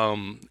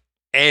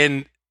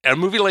 And a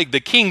movie like The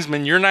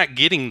Kingsman, you're not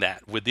getting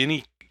that with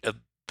any of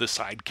the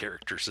side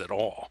characters at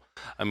all.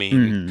 I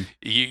mean, Hmm.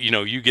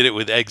 you get it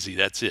with Eggsy.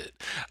 That's it.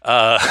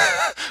 Uh,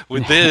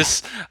 with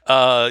this,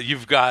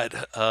 you've got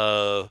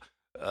a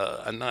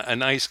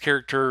nice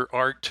character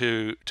arc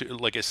to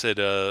like I said,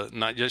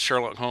 not just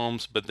Sherlock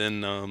Holmes, but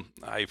then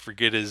I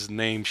forget his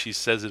name. She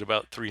says it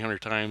about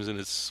 300 times, and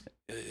it's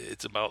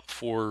about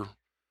four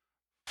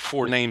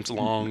names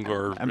long,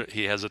 or Um,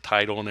 he has a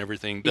title and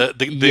everything. The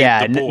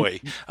yeah,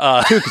 boy,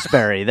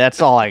 Tewksbury. That's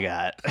all I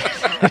got.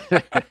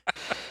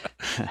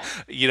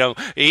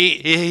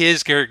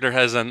 his character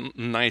has a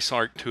nice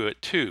arc to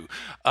it too.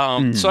 So I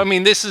Mhm.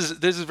 mean, this is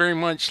very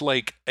much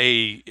like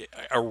a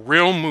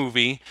real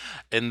movie,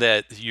 in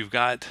that you've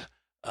got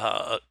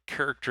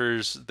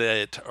characters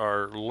that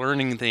are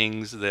learning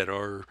things, that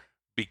are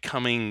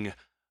becoming,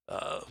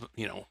 uh,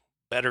 you know,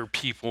 better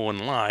people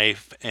in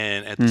life,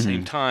 and at the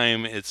same Mhm.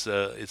 time, it's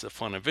a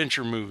fun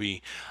adventure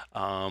movie,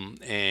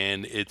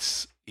 and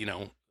it's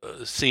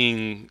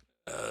seeing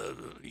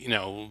you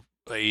know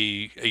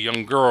a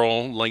young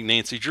girl like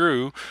Nancy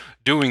Drew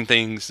doing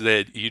things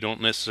that you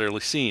don't necessarily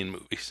see in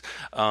movies.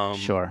 Um,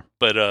 Sure.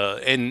 but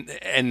and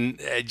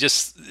it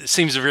just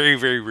seems very,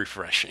 very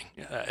refreshing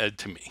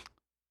to me.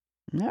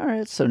 All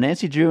right. So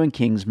Nancy Drew and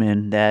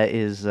Kingsman.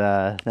 That's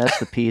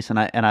the piece, and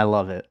I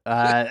love it.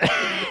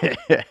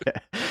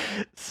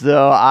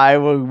 So I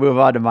will move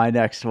on to my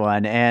next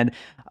one, and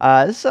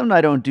this is something I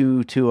don't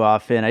do too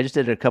often. I just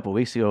did it a couple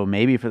weeks ago,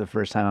 maybe for the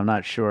first time. I'm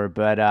not sure,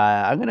 but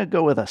I'm gonna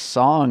go with a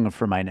song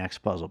for my next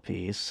puzzle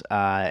piece,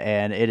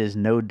 and it is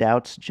No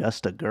Doubt's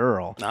 "Just a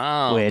Girl,"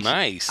 Oh, which I.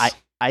 nice.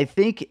 I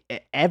think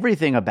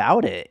everything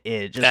about it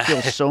just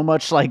feels so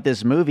much like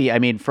this movie. I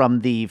mean,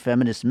 from the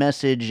feminist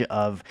message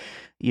of,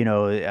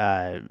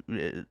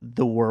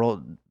 the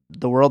world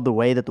the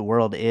way that the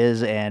world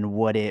is and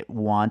what it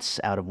wants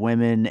out of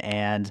women,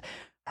 and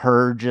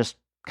her just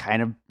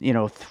kind of,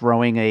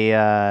 throwing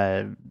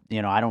I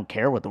don't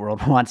care what the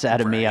world wants out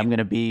of me. I'm Right. going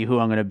to be who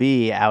I'm going to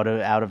be out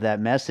of that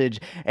message.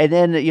 And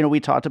then, we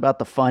talked about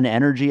the fun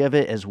energy of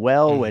it as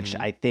well, which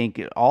Hmm. I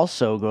think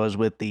also goes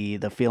with the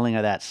feeling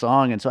of that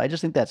song. And so I just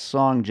think that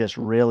song just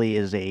really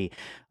is a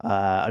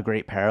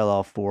great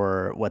parallel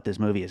for what this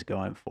movie is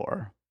going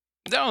for.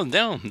 No,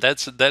 no,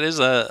 that is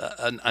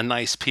a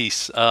nice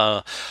piece.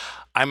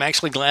 I'm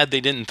actually glad they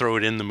didn't throw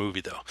it in the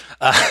movie though.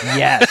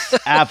 Yes,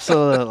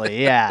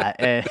 absolutely. Yeah.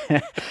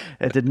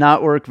 It did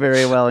not work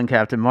very well in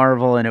Captain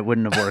Marvel, and it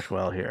wouldn't have worked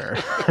well here.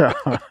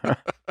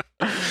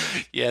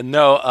 Yeah,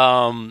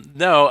 no,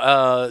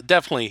 no,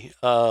 definitely.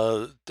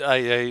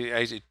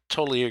 I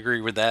totally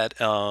agree with that.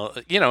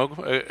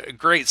 A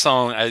great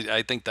song.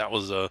 I think that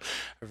was a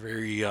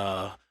very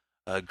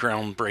a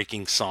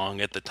groundbreaking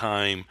song at the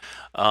time.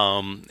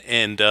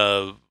 And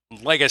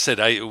like I said,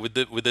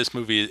 with this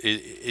movie,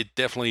 it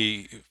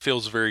definitely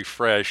feels very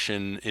fresh,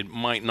 and it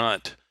might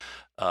not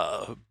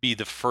be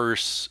the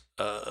first.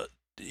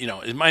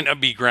 It might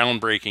not be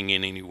groundbreaking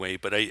in any way,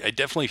 but I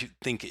definitely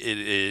think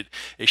it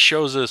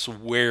shows us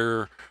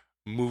where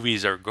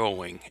movies are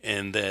going,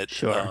 and that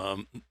Sure.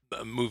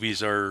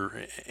 movies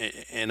are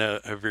in a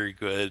very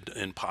good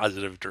and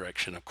positive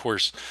direction. Of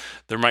course,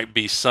 there might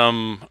be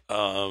some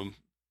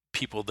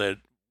people that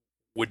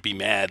would be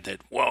mad that,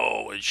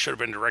 whoa, it should have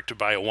been directed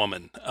by a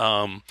woman.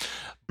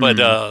 But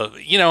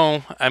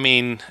Mhm. I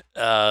mean,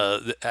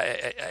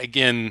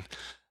 again,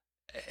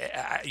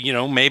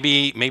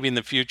 maybe in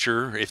the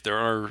future, if there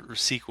are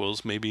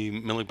sequels, maybe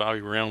Millie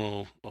Bobby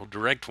Brown will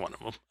direct one of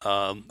them.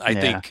 I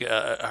Yeah. think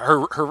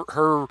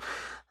her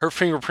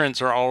fingerprints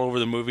are all over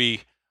the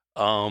movie,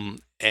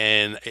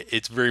 and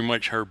it's very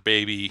much her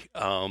baby.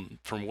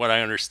 From what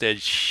I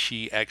understand,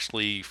 she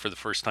actually, for the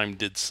first time,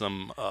 did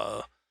some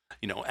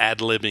ad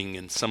libbing,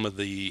 and some of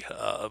the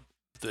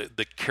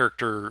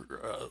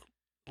character.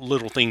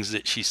 Little things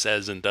that she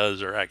says and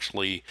does are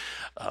actually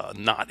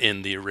not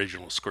in the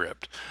original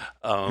script.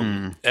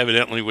 Mm.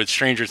 Evidently, with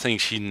Stranger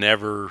Things, she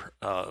never,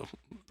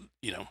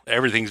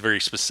 everything's very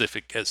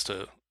specific as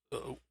to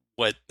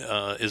what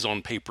is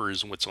on paper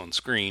is what's on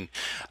screen.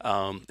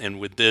 And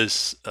with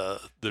this,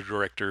 the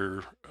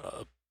director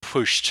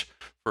pushed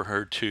for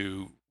her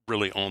to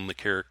really own the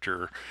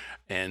character,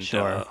 and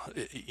Sure.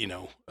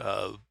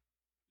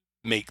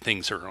 make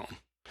things her own.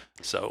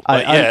 So, I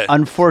but yeah,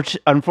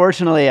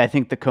 unfortunately, I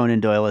think the Conan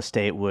Doyle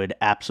estate would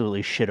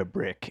absolutely shit a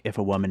brick if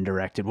a woman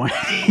directed one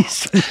of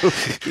these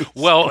movies.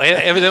 well,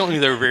 evidently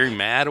they're very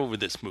mad over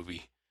this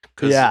movie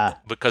because Yeah.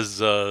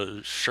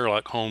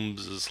 Sherlock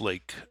Holmes is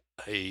like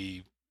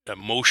a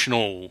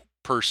emotional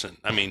person.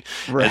 I mean,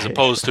 as Right.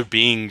 opposed to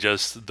being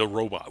just the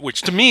robot,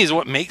 which to me is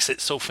what makes it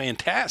so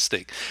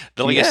fantastic.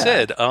 Like I Yeah.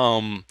 said,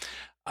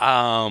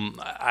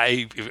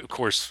 I of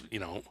course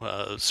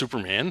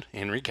Superman.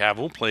 Henry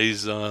Cavill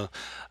plays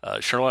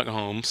Sherlock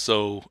Holmes,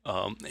 so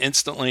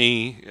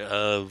instantly.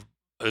 Of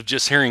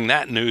just hearing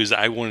that news,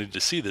 I wanted to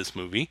see this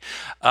movie,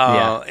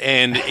 Yeah.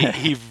 and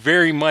he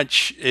very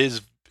much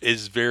is.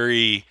 is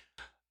very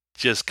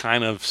just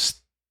kind of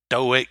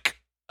stoic.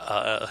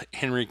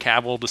 Henry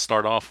Cavill to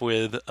start off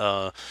with,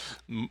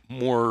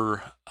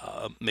 more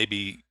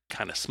maybe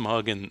kind of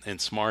smug and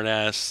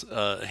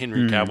smartass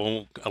Henry Mm.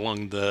 Cavill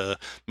along the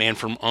Man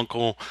from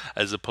Uncle,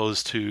 as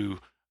opposed to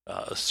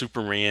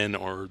Superman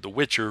or The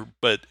Witcher.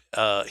 But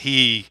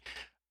he,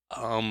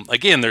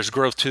 again, there's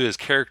growth to his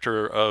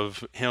character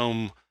of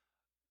him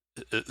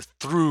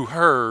through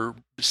her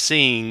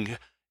seeing,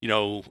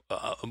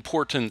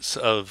 importance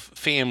of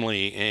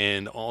family,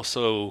 and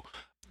also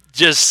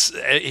just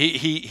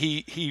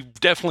he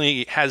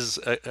definitely has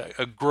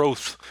a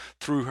growth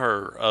through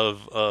her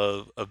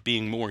of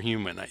being more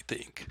human, I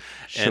think.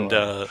 Sure, And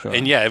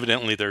sure. yeah,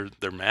 evidently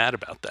they're mad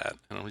about that,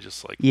 and I'm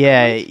just like,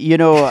 Yeah, really?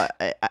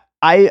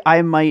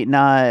 I might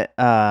not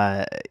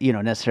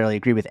necessarily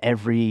agree with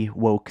every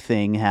woke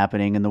thing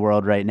happening in the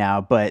world right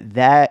now, but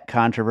that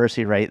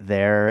controversy right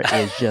there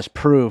is just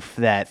proof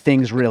that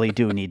things really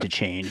do need to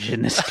change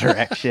in this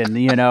direction.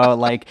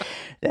 Like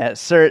that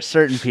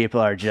certain people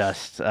are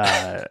just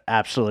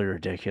absolutely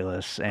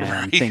ridiculous,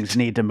 and things Right.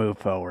 need to move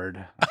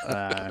forward.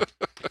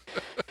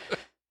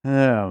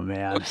 Oh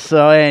man.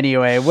 So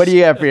anyway, what do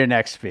you have for your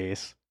next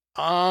piece?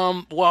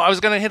 Well, I was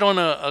gonna hit on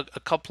a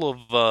couple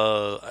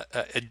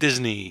of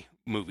Disney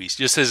movies,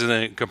 just as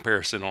a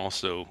comparison.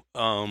 Also,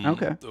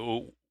 Okay.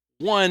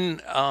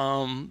 one,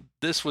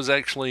 this was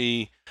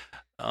actually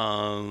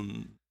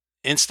um,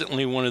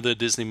 instantly one of the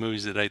Disney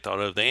movies that I thought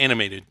of, the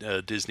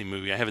animated Disney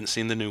movie. I haven't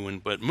seen the new one,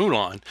 but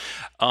Mulan.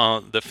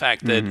 The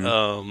fact that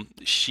Hmm.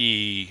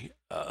 she,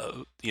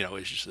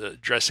 is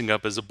dressing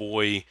up as a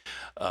boy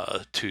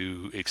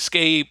to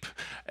escape,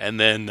 and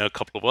then a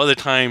couple of other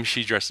times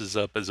she dresses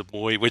up as a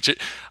boy, which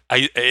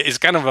is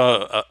kind of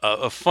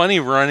a funny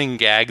running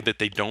gag that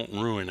they don't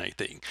ruin. I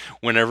think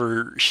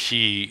whenever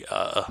she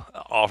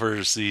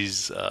offers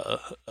these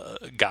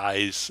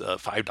guys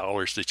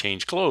 $5 to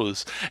change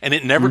clothes, and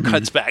it never Hmm.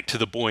 cuts back to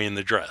the boy in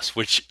the dress,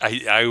 which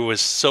I was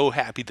so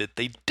happy that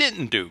they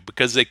didn't do,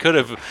 because they could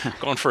have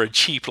gone for a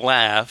cheap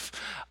laugh.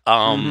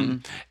 Um, Hmm.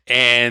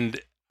 and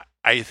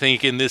I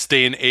think in this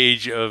day and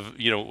age of,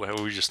 how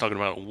we were just talking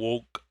about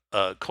woke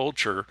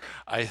culture,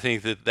 I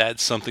think that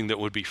that's something that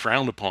would be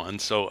frowned upon.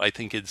 So I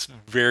think it's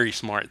very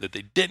smart that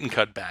they didn't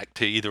cut back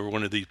to either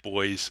one of these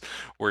boys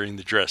wearing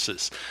the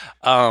dresses.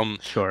 Um,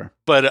 Sure.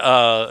 but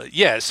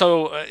yeah,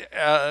 so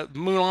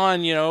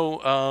Mulan,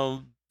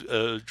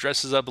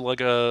 dresses up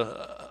like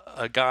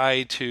a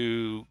guy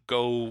to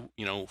go,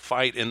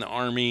 fight in the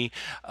army,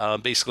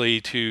 basically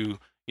to,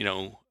 you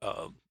know,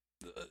 uh,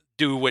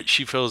 do what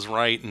she feels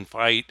right and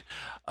fight.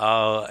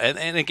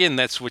 And again,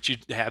 that's what you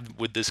have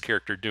with this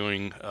character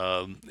doing.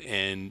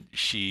 And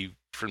she,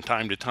 from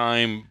time to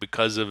time,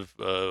 because of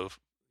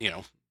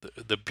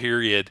the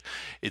period,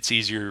 it's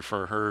easier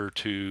for her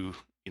to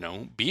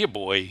be a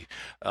boy,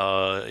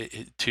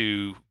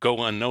 to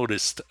go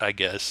unnoticed, I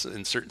guess,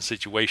 in certain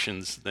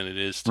situations than it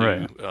is to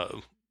Right.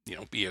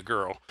 be a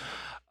girl.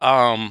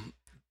 Um,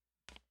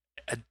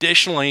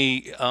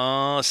 Additionally,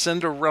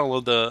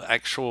 Cinderella, the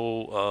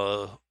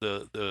actual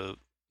the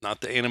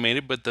not the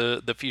animated, but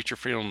the feature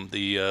film,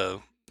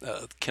 the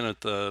Kenneth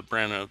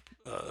Branagh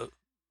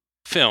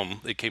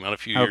film that came out a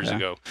few years Okay.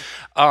 ago.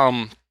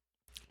 Um,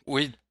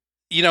 with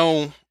you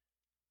know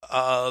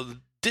uh,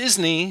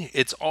 Disney,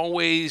 it's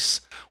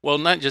always, well,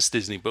 not just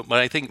Disney, but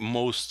I think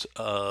most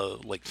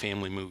like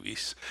family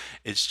movies,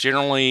 it's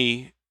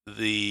generally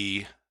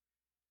the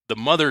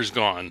mother's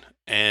gone,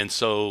 and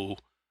so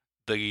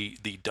the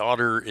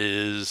daughter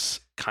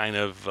is kind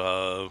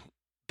of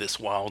this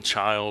wild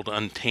child,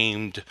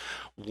 untamed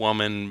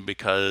woman,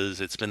 because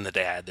it's been the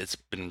dad that's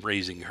been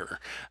raising her,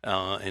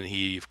 and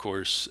he, of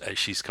course, as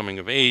she's coming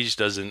of age,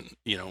 doesn't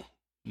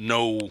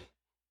know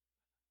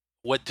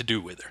what to do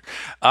with her.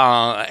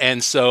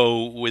 And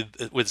so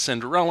with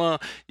Cinderella,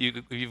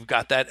 you've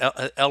got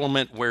that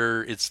element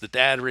where it's the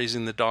dad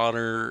raising the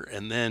daughter,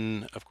 and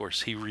then of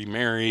course he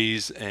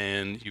remarries,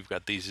 and you've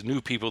got these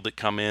new people that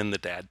come in. The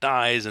dad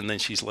dies, and then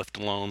she's left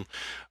alone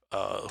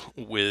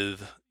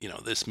with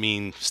this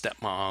mean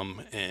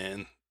stepmom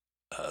and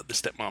the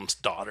stepmom's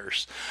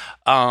daughters.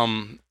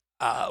 Um,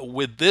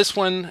 with this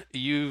one,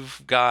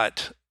 you've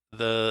got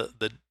the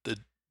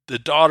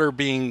daughter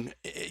being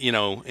in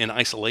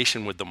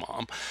isolation with the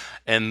mom,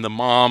 and the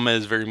mom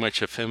is very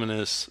much a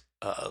feminist,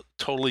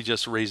 totally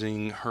just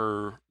raising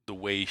her the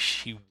way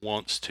she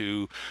wants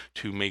to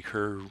make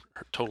her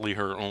totally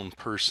her own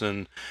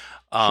person.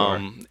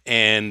 Sure.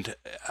 And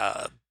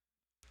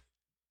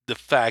the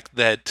fact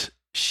that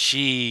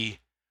she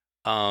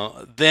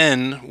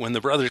then, when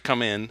the brothers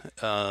come in,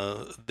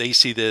 they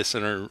see this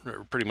and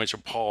are pretty much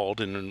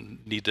appalled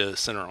and need to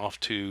send her off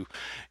to,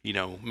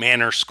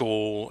 manor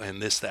school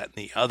and this, that, and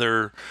the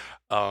other.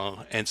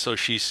 And so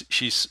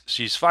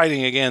she's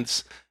fighting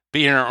against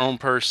being her own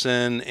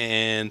person,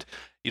 and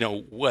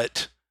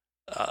what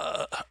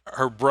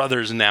her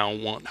brothers now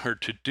want her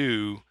to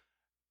do,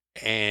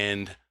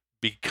 and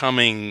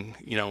becoming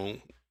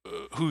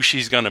who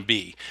she's gonna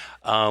be.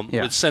 With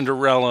Yeah.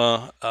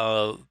 Cinderella,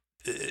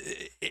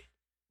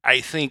 I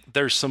think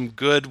there's some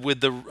good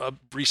with the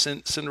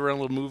recent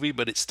Cinderella movie,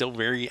 but it's still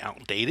very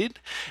outdated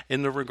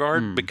in the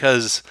regard Mm.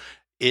 because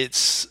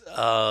it's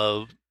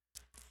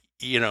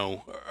you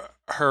know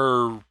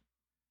her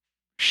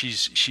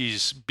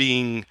she's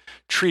being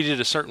treated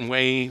a certain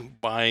way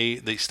by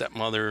the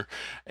stepmother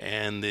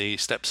and the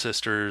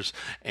stepsisters,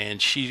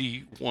 and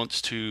she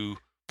wants to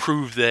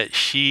prove that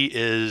she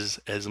is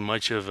as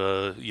much of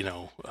a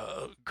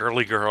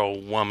girly girl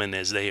woman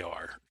as they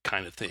are,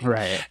 kind of thing.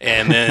 Right.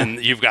 And then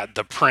you've got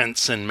the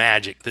prince and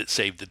magic that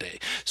saved the day.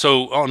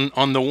 So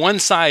on the one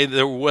side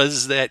there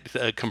was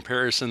that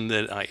comparison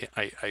that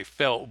I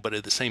felt, but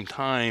at the same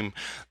time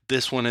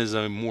this one is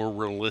a more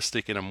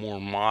realistic and a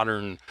more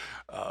modern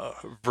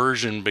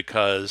version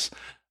because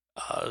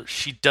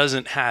she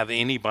doesn't have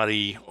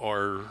anybody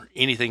or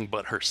anything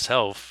but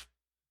herself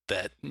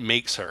that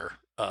makes her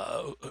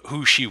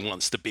who she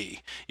wants to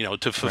be,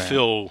 to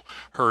fulfill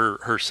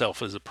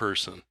herself as a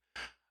person.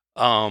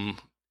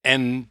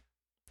 And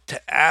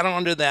to add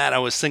on to that, I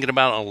was thinking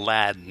about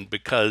Aladdin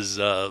because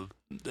the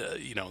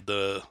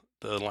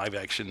live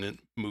action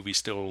movie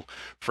still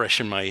fresh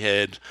in my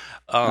head.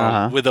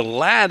 With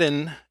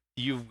Aladdin,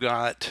 you've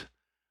got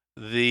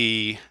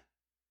the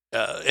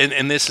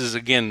and this is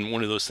again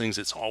one of those things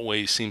that's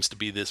always seems to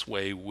be this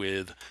way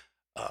with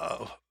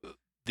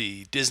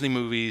the Disney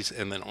movies,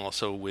 and then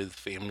also with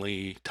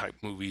family type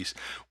movies,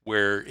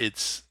 where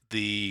it's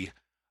the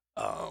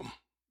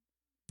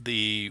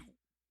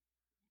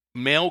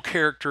male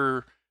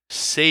character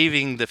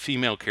saving the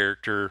female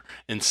character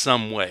in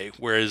some way,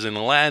 whereas in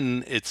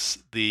Aladdin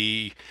it's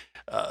the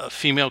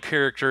female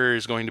character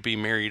is going to be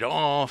married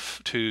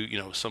off to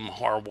some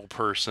horrible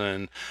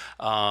person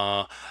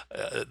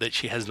that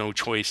she has no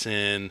choice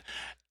in,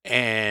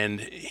 and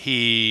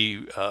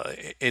he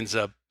ends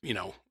up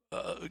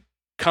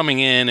coming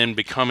in and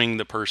becoming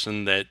the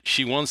person that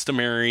she wants to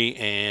marry,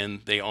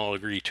 and they all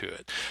agree to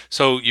it.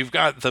 So you've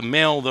got the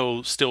male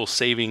though still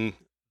saving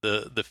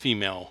the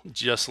female,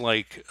 just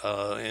like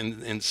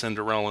in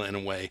Cinderella in a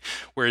way,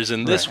 whereas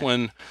in this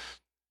one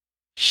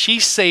she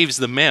saves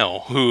the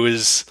male, who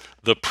is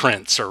the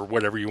prince or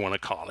whatever you want to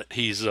call it.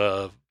 He's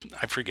I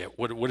forget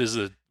what is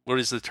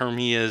the term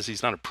he is.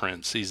 He's not a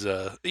prince. He's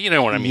you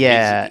know what I mean.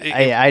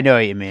 Yeah, I know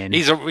what you mean.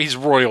 He's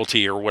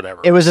royalty or whatever.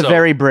 It was a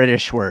very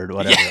British word,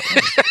 whatever.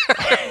 Yeah.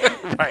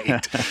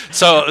 Right.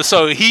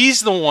 So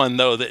he's the one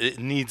though that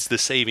needs the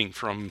saving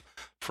from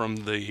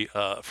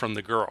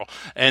the girl.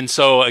 And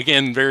so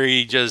again,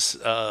 very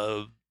just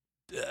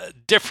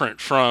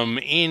different from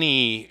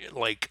any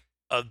like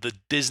of the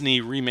Disney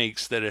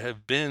remakes that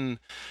have been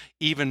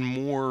even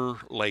more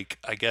like,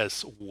 I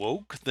guess,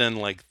 woke than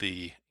like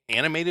the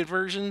animated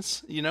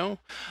versions,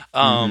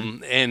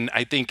 and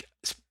I think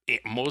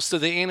most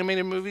of the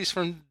animated movies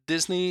from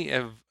Disney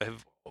have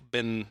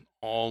been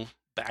all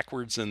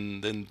backwards,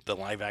 and then the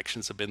live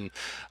actions have been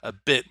a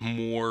bit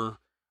more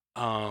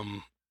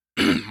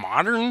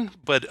modern,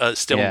 but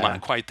still not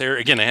quite there.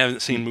 Again, I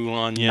haven't seen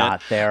Mulan yet.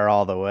 Not there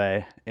all the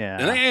way. Yeah.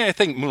 And I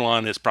think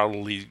Mulan is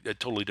probably a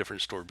totally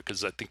different story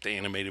because I think the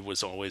animated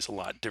was always a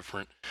lot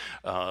different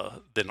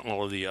than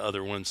all of the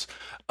other ones.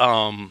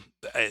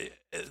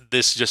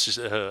 This just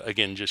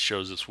again just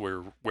shows us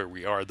where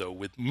we are though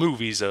with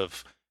movies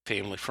of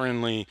family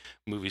friendly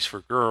movies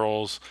for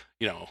girls,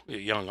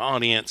 young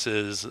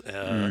audiences,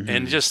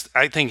 and just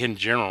I think in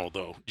general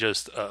though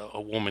just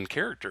a woman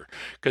character,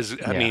 because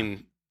I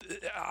mean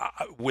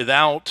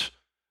without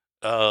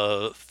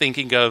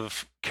thinking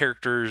of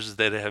characters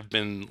that have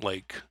been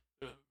like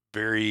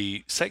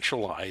very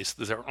sexualized,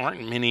 there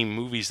aren't many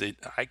movies that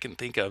I can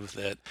think of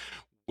that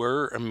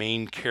were a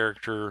main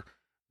character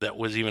that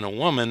was even a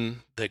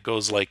woman that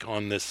goes like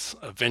on this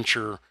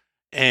adventure,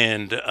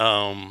 and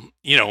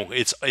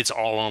it's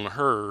all on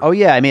her. Oh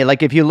yeah, I mean,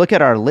 like if you look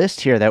at our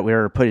list here that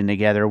we're putting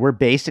together, we're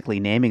basically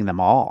naming them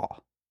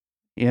all.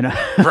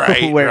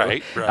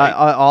 Right.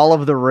 All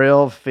of the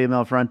real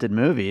female-fronted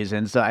movies,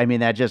 and so I mean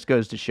that just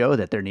goes to show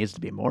that there needs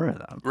to be more of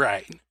them.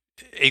 Right,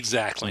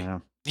 exactly.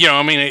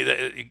 I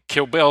mean,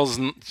 Kill Bill's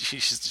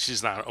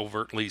she's not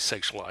overtly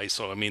sexualized,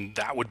 so I mean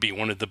that would be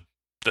one of the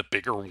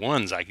bigger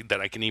ones that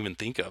I can even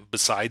think of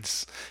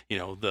besides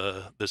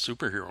the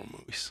superhero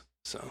movies.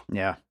 So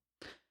yeah.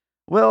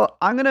 Well,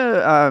 I'm going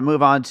to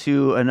move on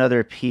to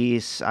another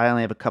piece. I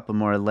only have a couple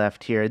more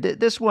left here.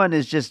 This one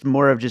is just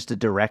more of just a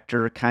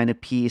director kind of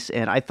piece,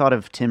 and I thought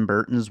of Tim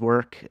Burton's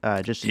work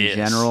just in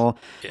general.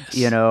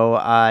 Yes.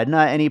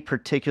 Not any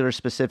particular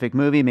specific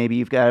movie. Maybe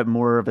you've got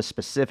more of a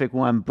specific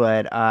one,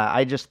 but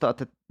I just thought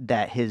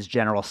that his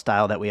general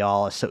style that we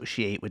all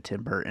associate with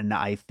Tim Burton,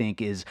 I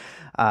think, is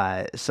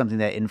something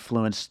that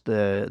influenced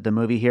the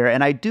movie here.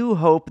 And I do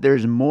hope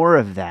there's more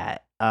of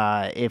that.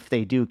 If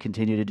they do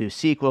continue to do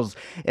sequels,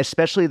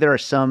 especially there are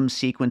some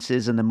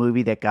sequences in the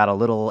movie that got a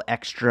little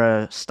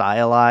extra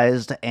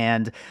stylized,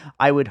 and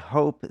I would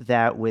hope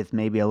that with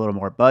maybe a little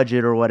more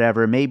budget or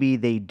whatever, maybe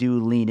they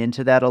do lean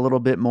into that a little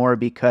bit more,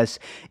 because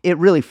it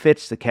really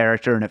fits the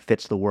character and it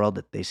fits the world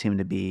that they seem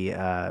to be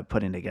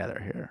putting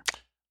together here.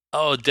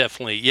 Oh,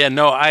 definitely. Yeah,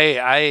 no,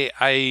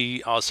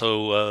 I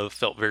also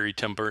felt very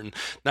Tim Burton.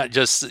 Not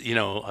just,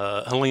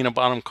 Helena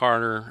Bonham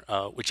Carter,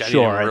 which I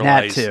didn't even Sure, and that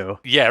realize. too.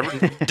 Yeah,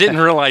 didn't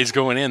realize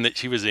going in that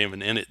she was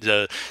even in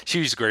it. She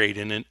was great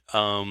in it.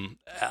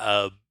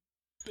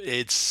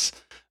 It's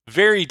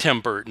very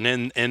Tim Burton,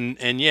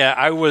 and yeah,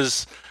 I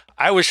was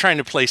trying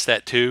to place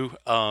that too.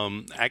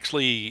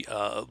 Actually,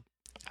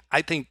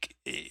 I think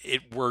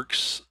it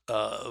works.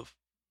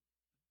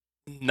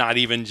 Not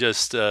even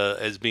just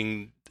as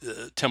being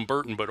Tim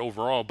Burton, but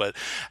overall. But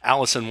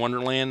Alice in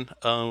Wonderland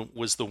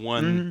was the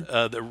one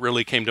Hmm. that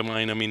really came to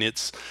mind. I mean,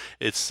 it's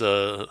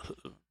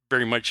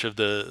very much of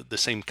the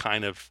same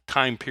kind of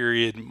time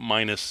period,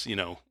 minus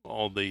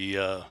all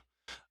the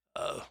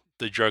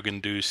drug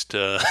induced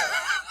Sure.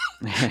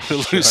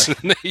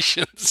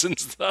 hallucinations and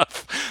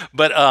stuff.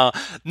 But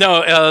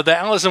no, the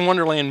Alice in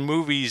Wonderland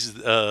movies,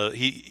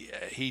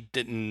 he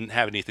didn't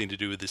have anything to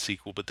do with the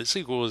sequel, but the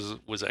sequel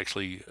was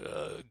actually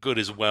good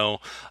as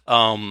well.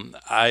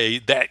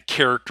 I that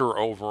character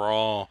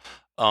overall,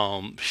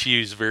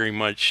 she's very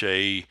much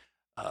a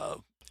uh,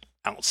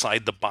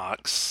 outside the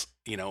box,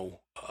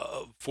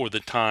 for the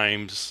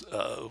times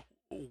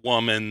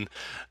woman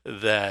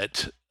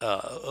that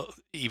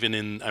even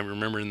in I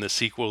remember in the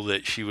sequel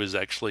that she was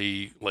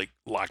actually like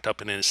locked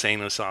up in an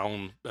insane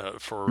asylum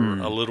for a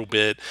Mm, little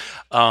bit.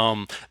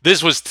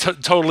 This was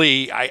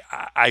totally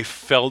I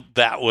felt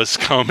that was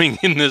coming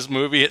in this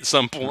movie at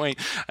some point.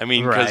 I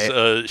mean, because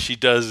right. she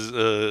does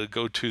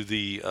go to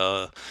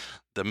the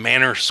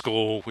manor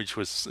school, which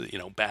was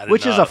bad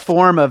Which is a enough.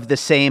 form of the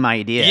same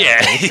idea, Yeah,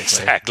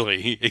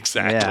 basically.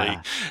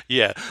 exactly.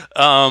 Yeah.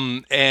 Yeah,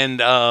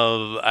 and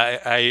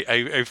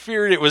I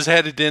feared it was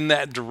headed in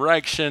that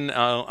direction.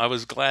 I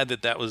was glad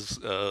that was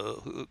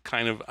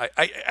kind of.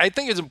 I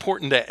think it's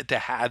important to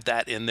have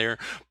that in there,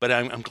 but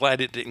I'm glad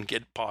it didn't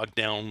get bogged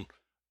down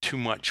too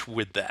much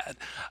with that.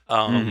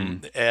 Hmm.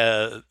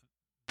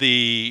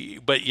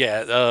 But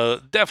yeah,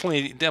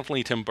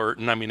 definitely Tim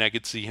Burton. I mean, I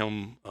could see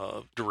him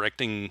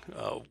directing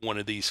one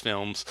of these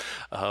films.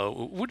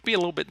 Would be a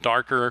little bit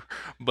darker,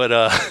 but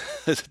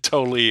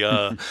totally,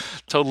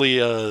 totally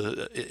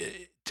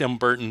Tim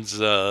Burton's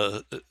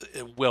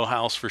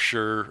wheelhouse for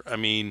sure. I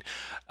mean,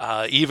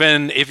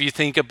 even if you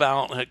think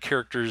about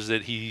characters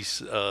that he's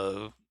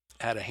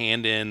had a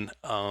hand in,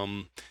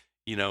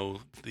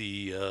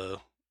 the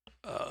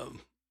uh,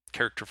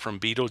 character from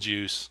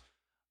Beetlejuice,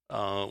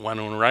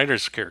 Winona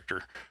Ryder's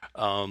character.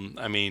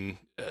 I mean,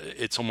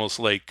 it's almost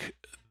like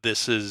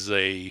this is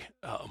a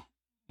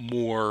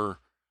more,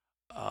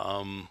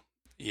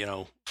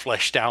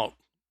 fleshed out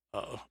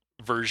uh,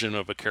 version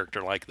of a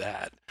character like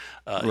that.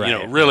 Right,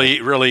 right.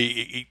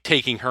 Really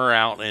taking her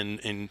out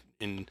and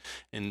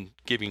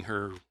giving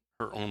her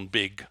own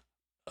big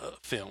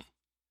film.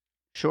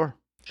 Sure,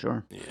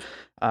 sure.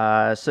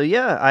 Yeah. So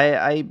yeah,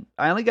 I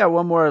only got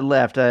one more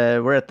left.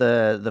 We're at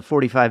the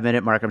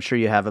 45-minute mark. I'm sure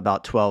you have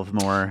about 12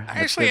 more at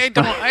Actually, this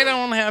I point.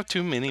 don't have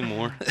too many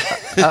more.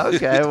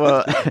 Okay,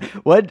 well,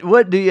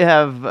 what do you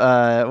have?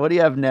 What do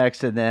you have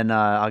next? And then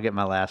I'll get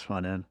my last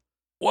one in.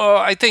 Well,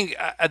 I think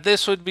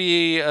this would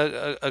be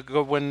a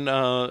good one.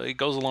 It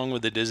goes along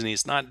with the Disney.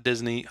 It's not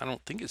Disney. I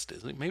don't think it's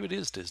Disney. Maybe it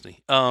is Disney.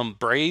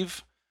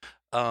 Brave,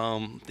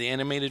 the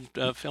animated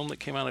film that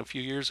came out a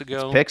few years It's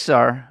ago.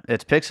 Pixar.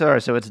 It's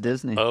Pixar, so it's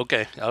Disney.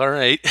 Okay, all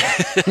right.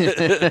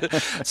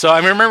 So I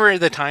remember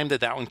the time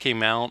that one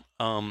came out.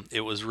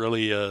 It was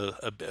really a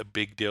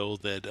big deal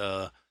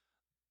that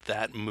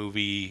that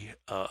movie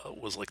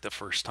was like the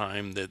first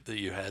time that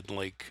you had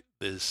like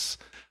this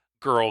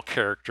girl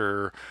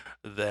character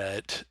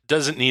that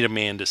doesn't need a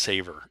man to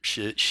save her.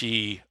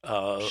 She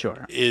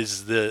Sure.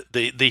 is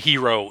the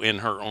hero in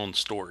her own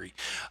story,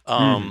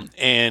 Hmm.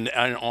 and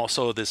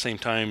also at the same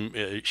time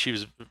she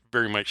was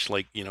very much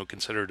like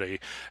considered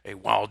a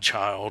wild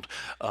child.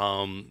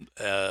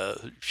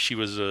 She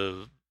was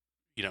a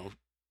you know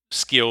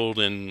skilled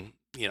in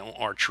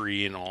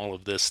archery and all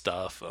of this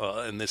stuff,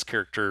 and this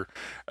character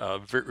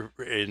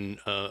in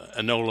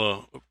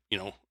Enola,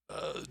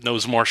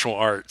 knows martial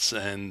arts,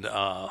 and They're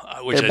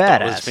which I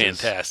thought was badasses.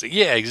 fantastic.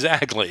 Yeah,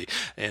 exactly.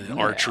 And Yeah.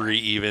 archery,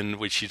 even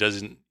which she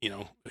doesn't,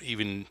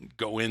 even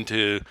go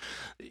into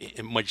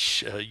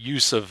much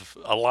use of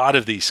a lot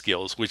of these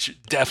skills,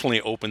 which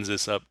definitely opens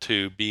this up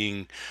to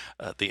being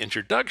the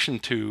introduction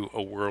to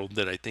a world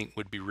that I think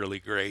would be really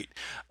great.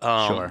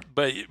 Sure.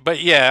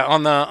 But yeah,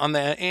 on the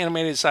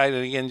animated side,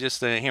 and again,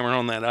 just to hammer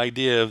on that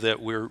idea of that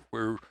we're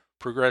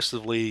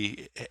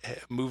progressively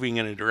moving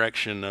in a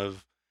direction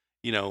of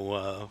you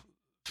know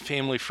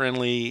family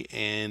friendly,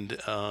 and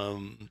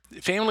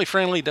family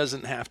friendly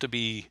doesn't have to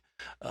be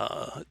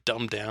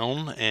dumbed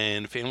down,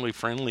 and family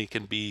friendly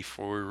can be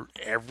for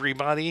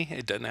everybody.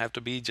 It doesn't have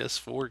to be just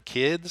for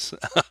kids.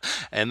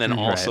 And then Right.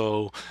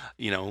 also,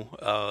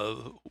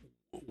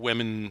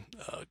 women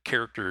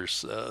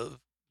characters,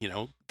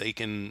 they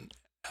can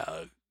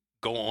uh,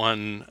 go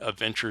on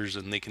adventures,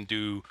 and they can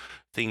do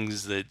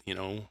things that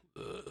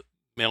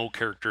male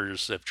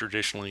characters have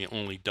traditionally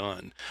only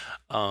done.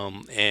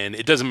 And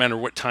it doesn't matter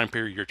what time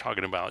period you're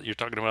talking about. You're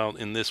talking about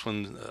in this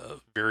one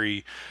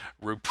very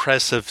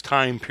repressive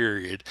time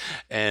period,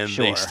 and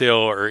they Sure.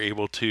 still are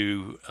able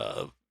to,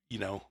 you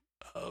know,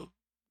 uh,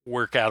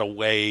 work out a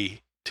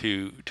way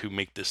to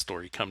make this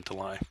story come to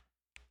life.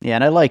 Yeah,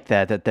 and I like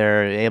that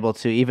they're able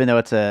to, even though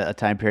it's a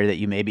time period that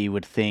you maybe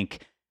would think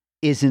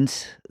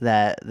isn't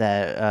that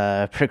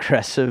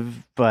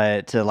progressive,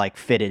 but to like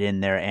fit it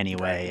in there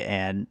anyway. Right.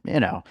 And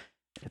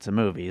it's a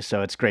movie,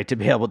 so it's great to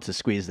be able to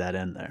squeeze that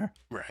in there.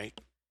 Right.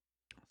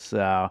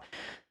 So,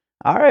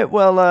 all right,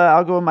 well,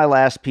 I'll go with my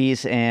last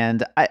piece,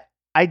 and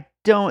I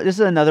don't. This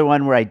is another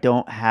one where I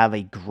don't have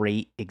a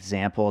great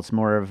example. It's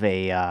more of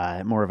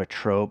a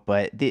trope,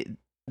 but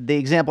the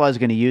example I was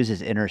going to use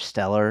is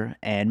Interstellar,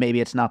 and maybe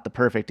it's not the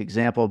perfect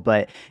example,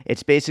 but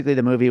it's basically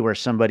the movie where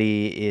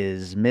somebody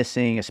is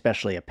missing,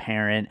 especially a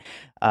parent,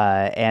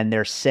 and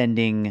they're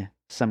sending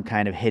some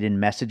kind of hidden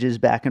messages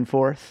back and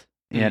forth.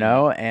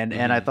 Mm-hmm.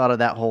 And I thought of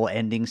that whole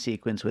ending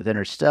sequence with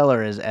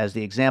Interstellar as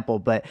the example,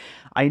 but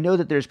I know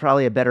that there's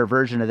probably a better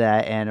version of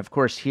that, and of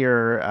course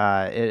here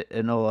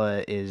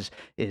Enola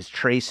is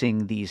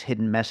tracing these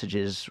hidden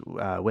messages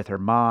with her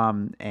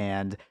mom,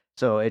 and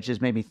so it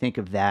just made me think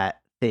of that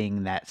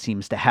thing that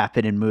seems to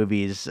happen in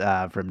movies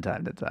from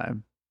time to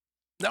time.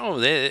 No,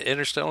 the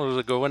Interstellar was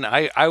a good one.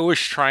 I was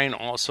trying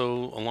also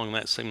along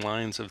that same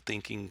lines of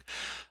thinking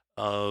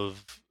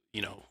of,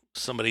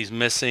 somebody's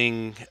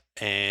missing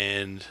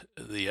and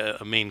the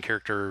main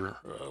character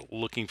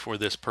looking for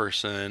this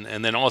person,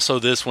 and then also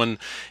this one,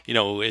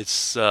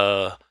 it's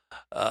uh,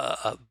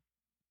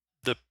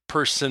 the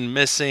person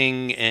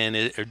missing, and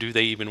or do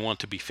they even want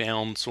to be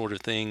found, sort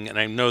of thing. And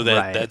I know that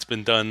Right. that's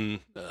been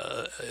done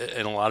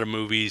in a lot of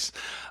movies.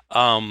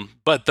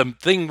 But the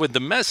thing with the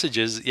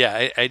messages,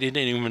 yeah, I didn't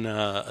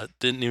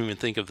even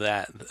think of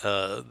that.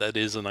 That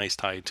is a nice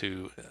tie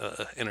to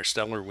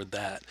Interstellar with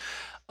that.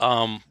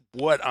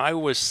 What I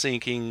was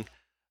thinking,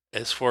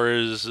 as far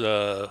as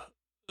the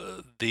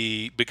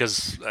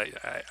because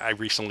I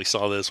recently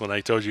saw this when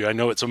I told you I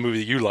know it's a movie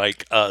that you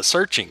like,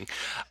 Searching,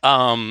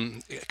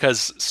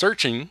 because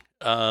Searching,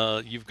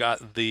 you've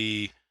got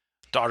the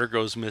daughter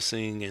goes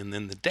missing, and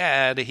then the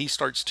dad, he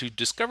starts to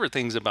discover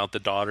things about the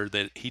daughter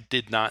that he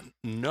did not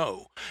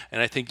know.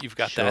 And I think you've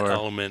got that Sure.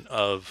 element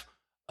of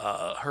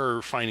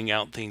her finding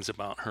out things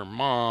about her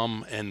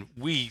mom, and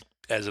we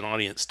as an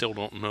audience still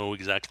don't know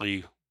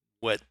exactly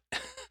what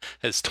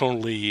has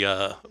totally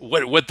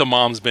what the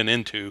mom's been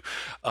into.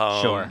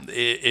 Sure.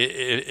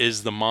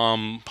 Is the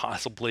mom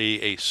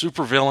possibly a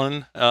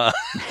supervillain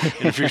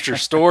in future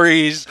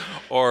stories,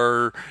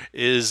 or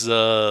is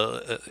what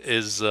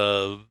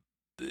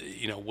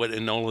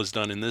Enola's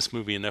done in this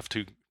movie enough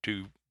to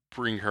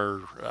bring her,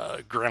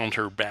 ground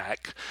her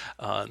back,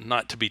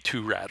 not to be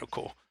too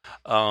radical.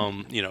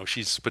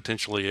 She's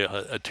potentially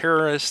a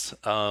terrorist.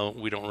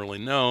 We don't really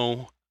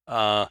know.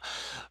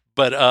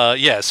 But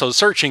yeah, so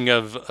searching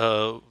of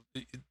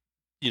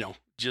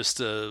just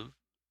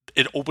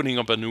it opening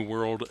up a new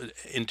world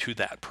into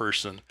that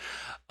person.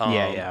 Yeah, Um,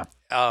 yeah.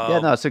 Yeah, uh,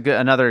 no, it's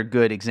another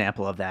good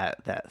example of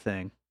that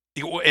thing.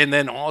 and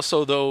then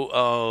also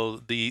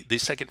though the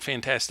second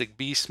Fantastic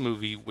Beast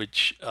movie,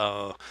 which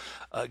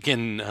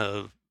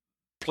again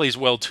plays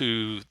well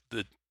to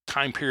the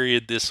time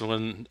period. This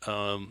one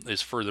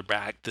is further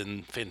back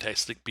than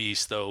Fantastic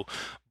Beast, though.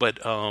 But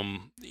the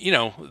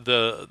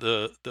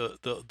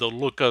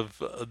look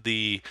of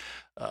the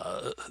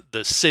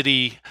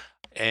city,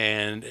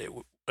 and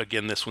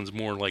again, this one's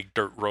more like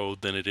dirt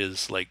road than it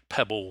is like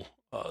pebble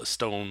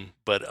stone.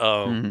 But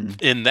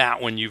Mhm. in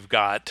that one, you've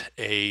got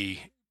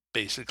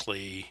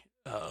basically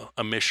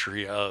a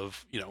mystery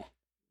of,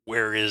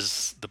 where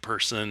is the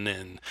person,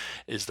 and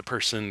is the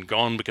person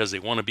gone because they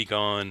want to be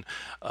gone,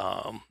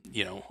 and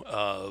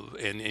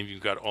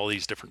you've got all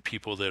these different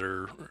people that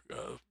are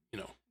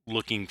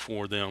looking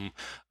for them.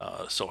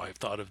 So I've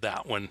thought of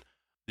that one.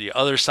 The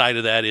other side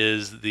of that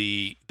is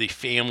the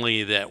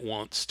family that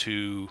wants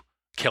to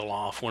kill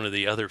off one of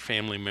the other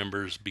family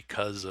members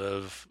because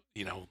of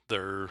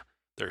their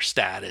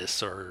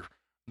status, or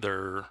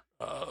their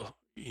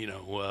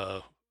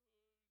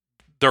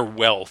their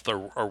wealth, or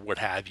what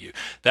have you.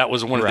 That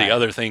was one of the Right.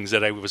 other things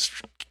that I was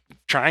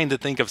trying to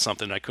think of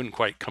something. I couldn't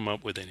quite come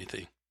up with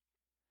anything.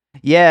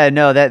 Yeah,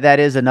 no, that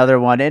is another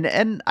one,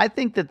 and I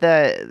think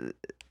that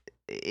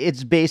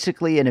it's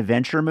basically an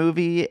adventure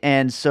movie,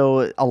 and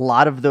so a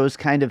lot of those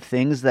kind of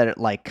things that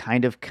like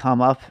kind of come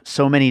up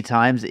so many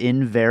times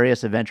in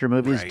various adventure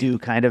movies Right. do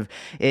kind of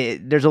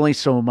there's only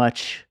so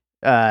much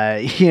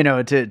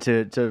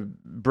to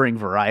bring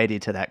variety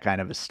to that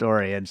kind of a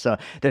story, and so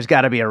there's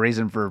got to be a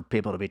reason for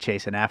people to be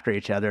chasing after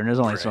each other, and there's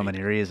only so Right.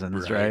 many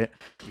reasons, Right. right?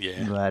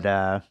 Yeah. But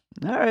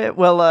all right,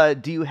 well,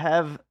 do you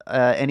have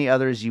any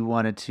others you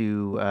wanted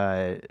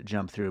to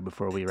jump through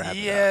before we wrap it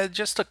up? Yeah,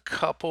 just a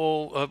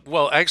couple.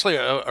 Well, actually,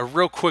 a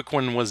real quick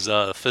one was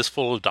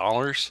Fistful of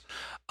Dollars.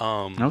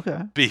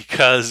 Okay.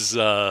 Because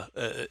they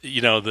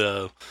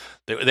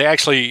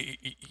actually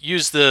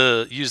use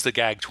the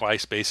gag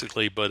twice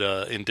basically, but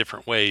in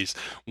different ways.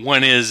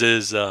 One is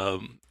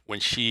when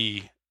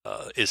she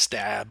is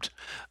stabbed,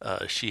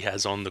 she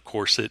has on the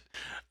corset,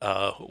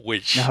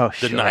 which Oh,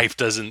 the sure. knife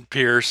doesn't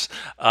pierce,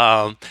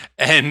 and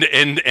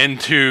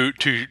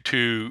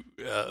to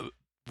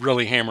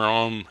really hammer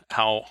on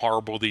how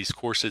horrible these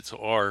corsets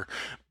are.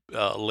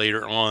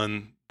 Later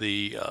on,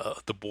 the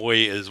boy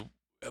is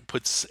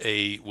puts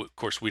of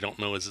course we don't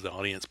know as the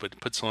audience, but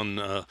puts on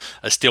a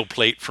steel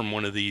plate from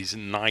one of these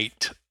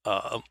night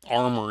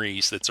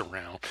armories that's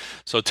around.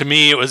 So to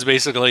me, it was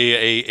basically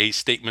a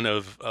statement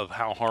of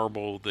how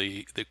horrible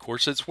the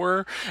corsets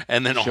were,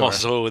 and then Sure.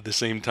 also at the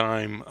same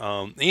time,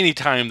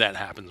 anytime that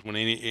happens,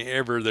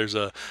 whenever there's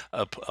a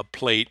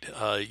plate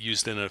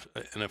used in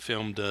a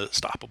film to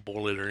stop a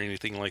bullet or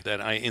anything like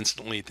that, I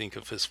instantly think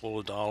of Fistful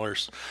of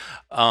Dollars.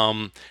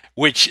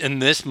 Which in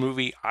this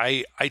movie,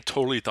 I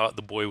totally thought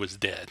the boy was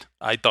dead.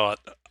 I thought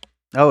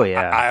Oh,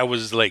 yeah. I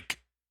was like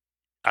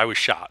I was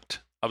shocked.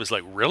 I was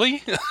like,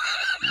 really?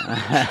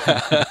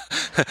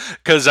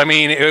 Because I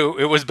mean,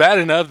 it was bad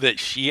enough that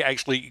she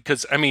actually.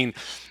 Because I mean,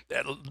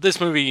 this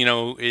movie,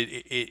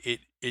 it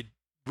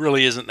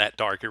really isn't that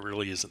dark. It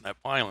really isn't that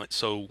violent.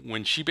 So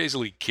when she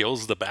basically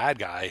kills the bad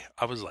guy,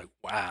 I was like,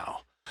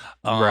 wow.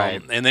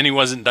 Right. And then he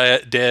wasn't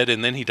dead,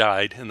 and then he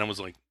died, and I was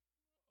like,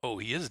 oh,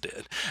 he is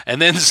dead.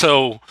 And then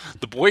so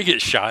the boy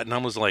gets shot, and I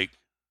was like,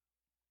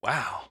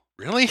 wow,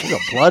 really? Like a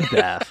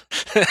bloodbath.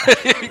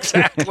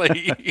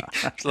 Exactly.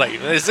 It's like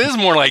this is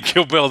more like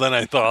Kill Bill than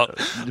I thought.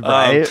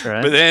 Right, But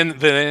right. then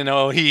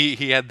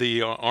he had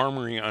the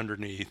armory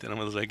underneath, and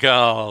I was like,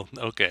 oh,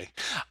 okay.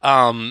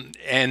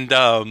 And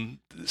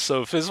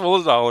so Fistful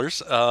of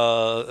Dollars.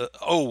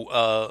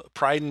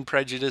 Pride and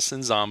Prejudice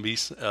and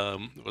Zombies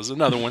was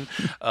another one,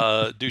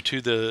 due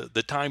to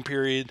the time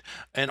period,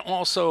 and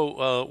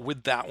also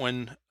with that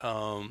one,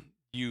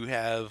 you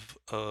have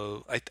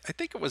I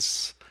think it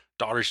was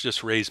daughters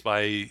just raised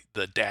by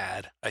the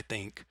dad, I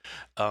think.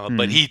 But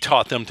Mm. he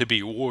taught them to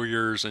be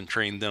warriors and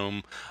trained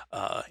them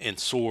in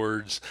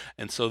swords.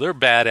 And so they're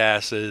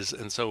badasses.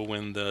 And so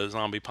when the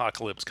zombie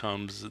apocalypse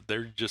comes,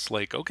 they're just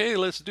like, okay,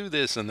 let's do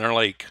this. And they're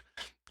like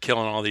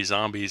killing all these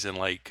zombies and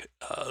like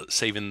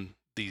saving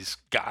these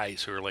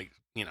guys who are like,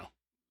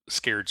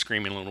 scared,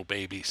 screaming little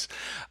babies.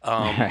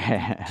 Um,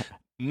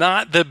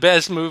 Not the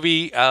best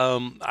movie.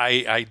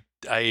 I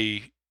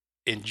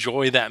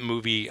enjoy that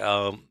movie.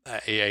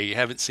 I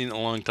haven't seen it in a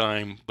long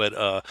time,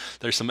 but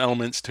there's some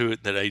elements to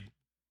it that I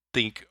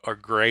think are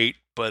great.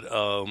 But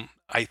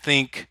I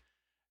think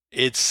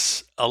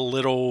it's a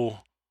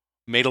little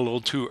made a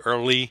little too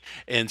early,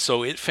 and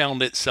so it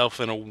found itself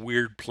in a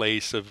weird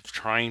place of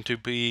trying to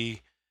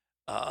be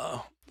uh,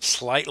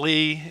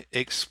 slightly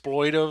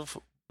exploitive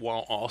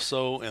while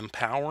also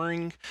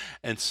empowering.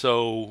 And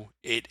so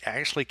it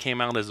actually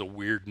came out as a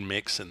weird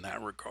mix in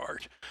that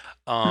regard.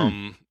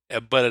 Hmm.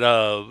 But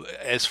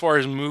as far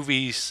as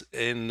movies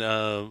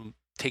in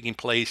taking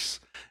place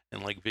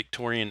in like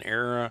Victorian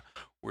era,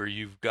 where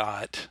you've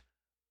got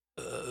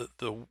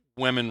the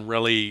women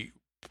really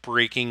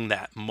breaking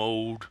that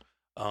mold,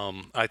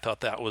 I thought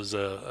that was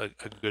a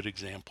good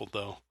example,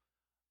 though.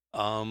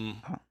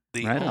 Um, Oh,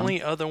 the right on.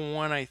 only other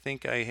one I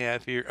think I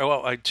have here, oh,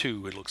 well, I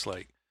two it looks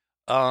like,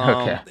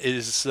 Okay.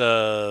 is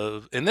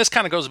and this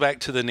kind of goes back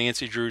to the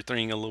Nancy Drew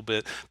thing a little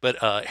bit, but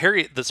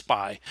Harriet the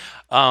Spy,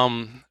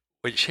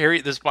 which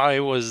Harriet the Spy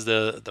was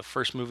the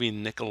first movie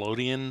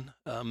Nickelodeon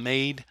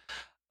made,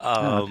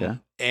 Oh, okay.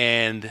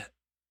 and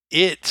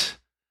it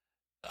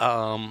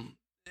um,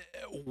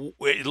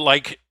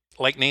 like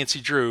Nancy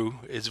Drew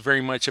is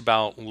very much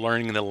about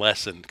learning the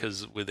lesson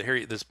because with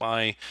Harriet the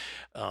Spy,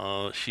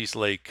 she's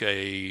like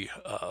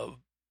uh,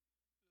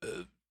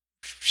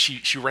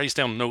 she writes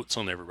down notes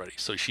on everybody.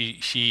 So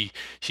she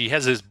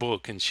has this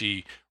book and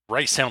she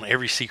writes down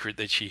every secret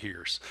that she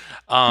hears,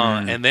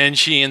 Mm. and then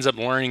she ends up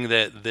learning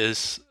that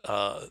this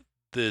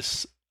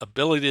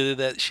ability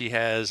that she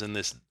has and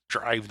this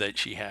drive that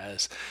she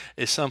has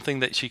is something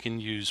that she can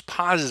use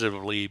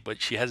positively,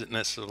 but she hasn't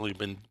necessarily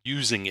been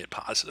using it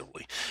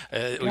positively,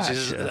 which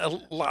is Gotcha. a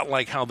lot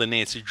like how the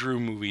Nancy Drew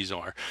movies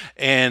are.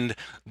 And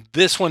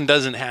this one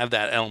doesn't have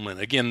that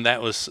element. Again,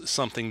 that was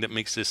something that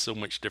makes this so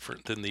much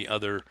different than the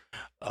other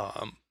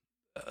um,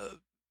 uh,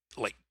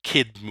 like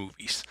kid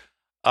movies.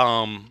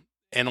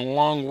 And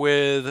along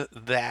with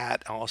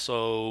that,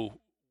 also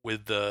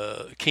with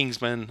the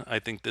Kingsman, I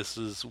think this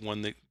is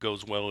one that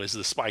goes well is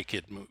the Spy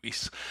Kid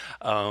movies,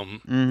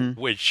 Hmm.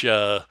 which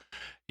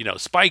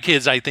Spy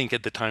Kids I think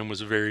at the time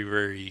was very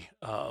very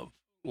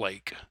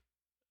like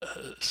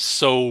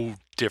so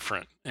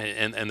different,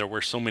 and there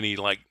were so many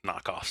like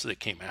knockoffs that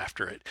came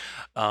after it.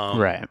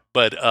 Right.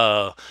 But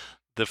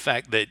the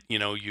fact that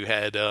you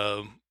had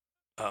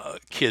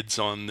kids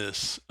on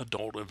this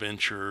adult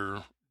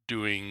adventure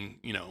doing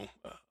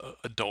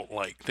adult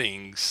like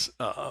things,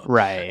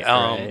 Right.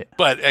 Right.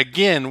 but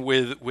again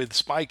with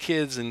Spy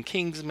Kids and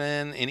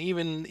Kingsman and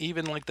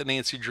even like the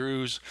Nancy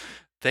Drews,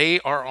 they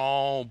are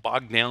all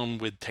bogged down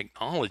with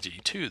technology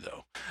too,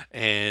 though,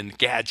 and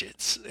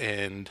gadgets,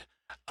 and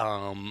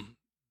um,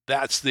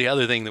 that's the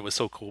other thing that was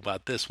so cool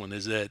about this one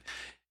is that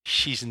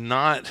she's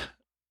not,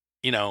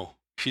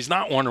 she's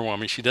not Wonder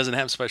Woman. She doesn't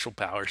have special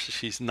powers.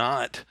 She's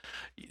not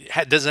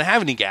doesn't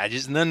have any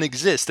gadgets. None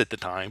exist at the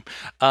time.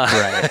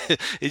 Right.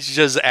 It's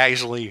just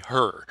actually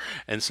her,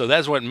 and so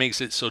that's what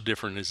makes it so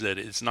different. Is that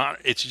it's not.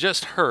 It's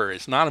just her.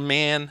 It's not a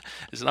man.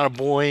 It's not a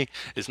boy.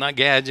 It's not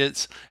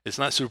gadgets. It's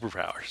not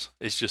superpowers.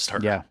 It's just her.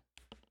 Yeah.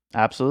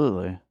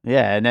 Absolutely.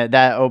 Yeah, and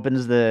that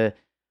opens the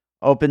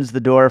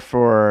door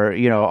for,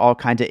 all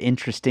kinds of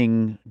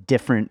interesting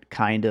different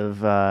kind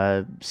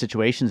of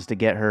situations to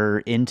get her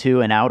into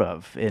and out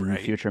of in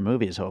Right. future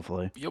movies,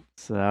 hopefully. Yep.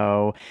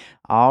 So,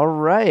 all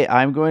right,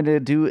 I'm going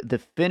to do the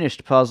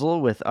finished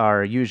puzzle with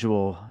our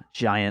usual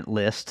giant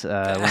list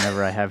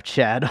whenever I have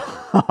Chad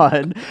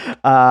on.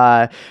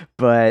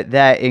 But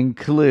that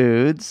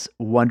includes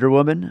Wonder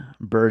Woman,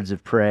 Birds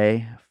of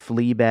Prey,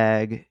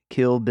 Fleabag,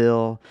 Kill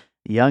Bill,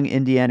 Young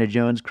Indiana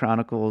Jones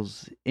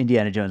Chronicles,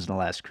 Indiana Jones and the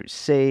Last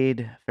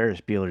Crusade, Ferris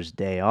Bueller's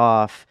Day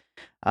Off,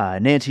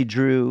 Nancy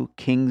Drew,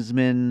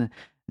 Kingsman,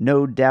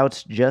 No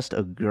Doubt's Just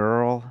a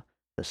Girl,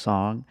 the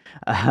song,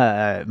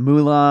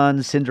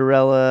 Mulan,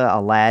 Cinderella,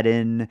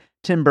 Aladdin,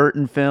 Tim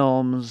Burton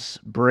films,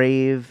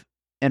 Brave,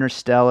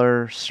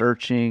 Interstellar,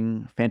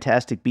 Searching,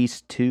 Fantastic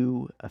Beasts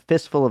 2, A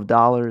Fistful of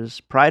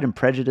Dollars, Pride and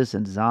Prejudice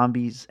and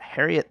Zombies,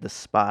 Harriet the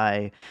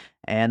Spy,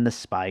 and the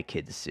Spy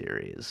Kids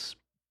series.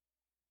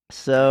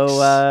 So,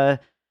 Nice.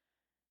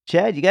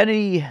 Chad, you got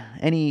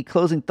any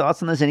closing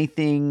thoughts on this?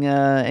 Anything,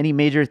 any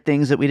major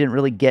things that we didn't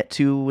really get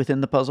to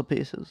within the puzzle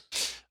pieces?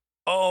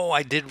 Oh,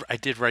 I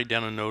did write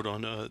down a note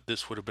on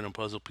this would have been a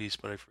puzzle piece,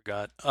 but I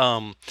forgot.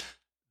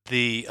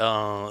 The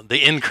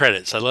end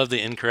credits. I love the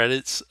end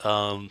credits.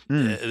 Mm.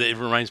 It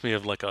reminds me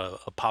of like a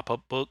pop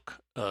up book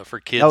for Oh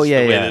kids.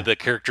 yeah, The way yeah, that the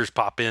characters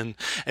pop in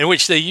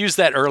which they use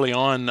that early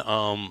on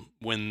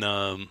when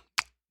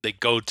they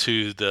go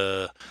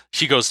to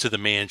she goes to the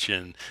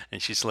mansion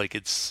and she's like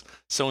it's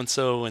so and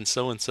so and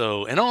so and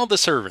so and all the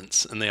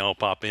servants and they all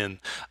pop in.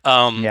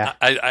 yeah,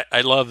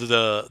 I love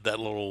that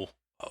little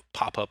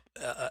pop up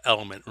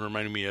element. It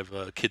reminded me of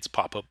kids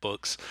pop up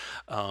books.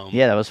 Um,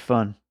 yeah. That was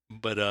fun.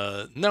 but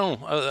no,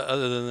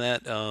 other than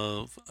that,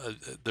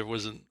 there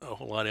wasn't a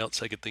whole lot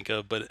else I could think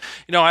of. But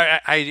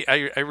I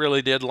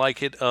really did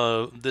like it.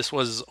 This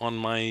was on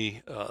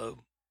my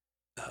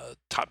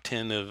top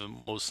 10 of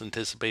most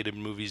anticipated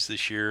movies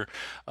this year.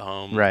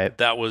 Right.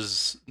 That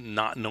was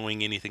not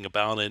knowing anything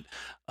about it,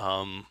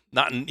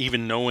 not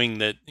even knowing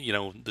that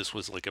this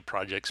was like a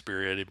project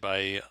spearheaded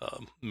by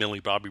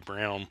Millie Bobby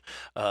Brown.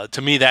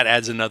 To me, that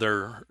adds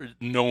another.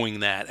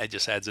 Knowing that, it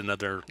just adds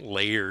another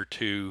layer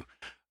to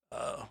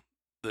uh,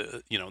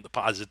 the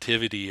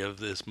positivity of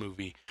this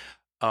movie.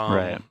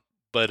 Right.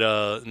 But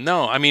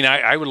no, I mean,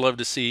 I would love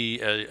to see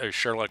a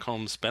Sherlock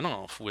Holmes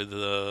spinoff with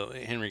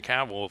Henry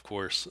Cavill, of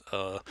course.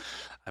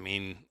 I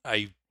mean,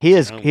 He you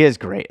is know, he is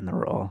great in the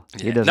role.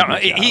 He yeah, does a no,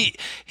 good job.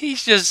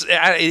 he's just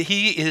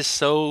he is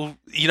so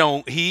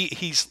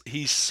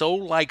he's so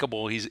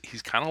likable. He's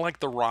kind of like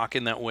The Rock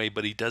in that way,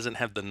 but he doesn't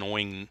have the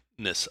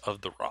knowingness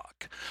of The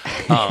Rock.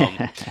 Um,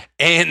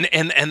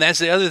 and that's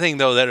the other thing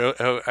though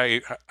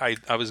that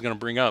I was going to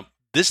bring up.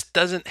 This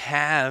doesn't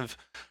have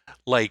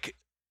like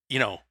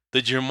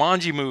the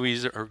Jumanji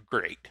movies are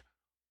great,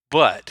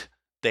 but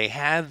they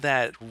have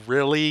that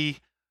really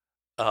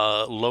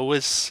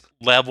lowest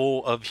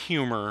level of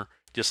humor,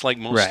 just like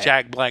most Right.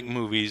 Jack Black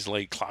movies,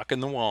 like Clock in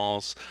the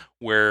Walls,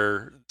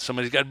 where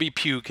somebody's got to be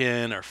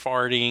puking or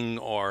farting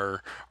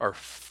or a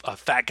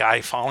fat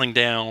guy falling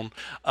down.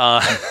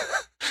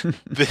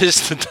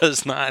 This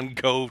does not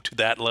go to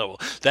that level.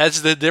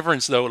 That's the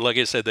difference, though. Like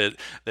I said,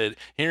 that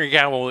Henry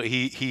Cavill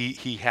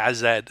he has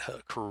that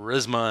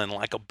charisma and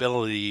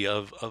likability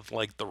of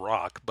like The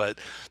Rock, but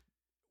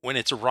when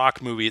it's a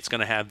Rock movie, it's going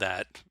to have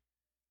that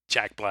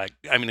Jack Black.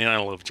 I mean, I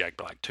love Jack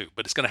Black too,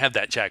 but it's going to have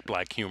that Jack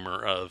Black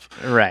humor of,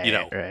 Right.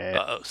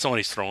 Right.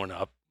 somebody's throwing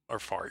up or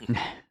farting,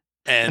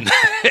 and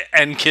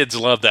and kids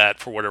love that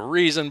for whatever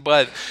reason.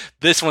 But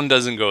this one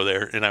doesn't go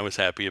there, and I was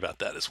happy about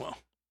that as well.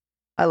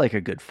 I like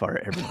a good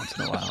fart every once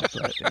in a while,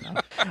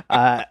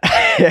 but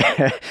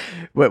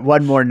with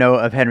one more note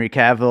of Henry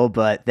Cavill,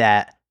 but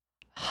that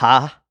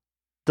ha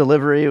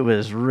delivery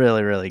was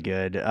really, really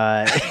good.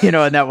 In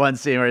that one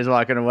scene where he's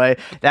walking away,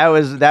 that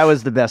was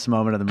the best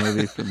moment of the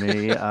movie for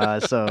me.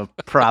 So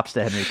props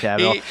to Henry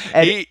Cavill.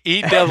 And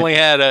He definitely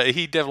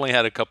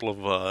had a couple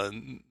of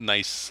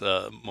nice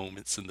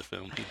moments in the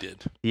film. He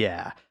did.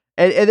 yeah.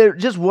 And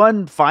just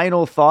one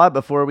final thought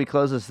before we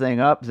close this thing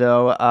up,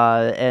 though,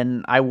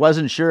 and I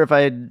wasn't sure if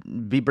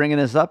I'd be bringing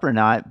this up or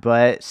not,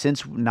 but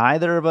since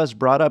neither of us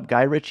brought up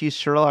Guy Ritchie's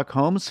Sherlock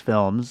Holmes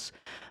films,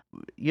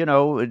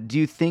 do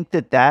you think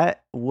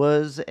that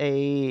was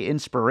a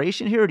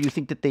inspiration here, or do you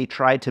think that they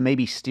tried to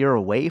maybe steer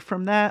away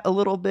from that a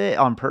little bit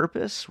on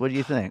purpose? What do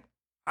you think?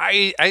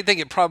 I think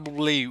it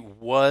probably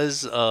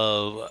was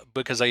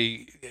because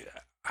I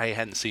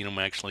hadn't seen him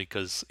actually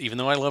because even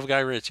though I love Guy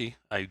Ritchie,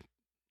 I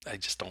I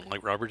just don't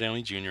like Robert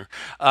Downey Jr.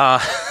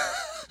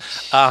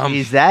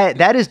 Jeez,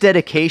 that is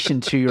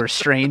dedication to your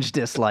strange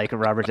dislike of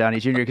Robert Downey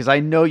Jr. Because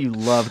I know you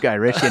love Guy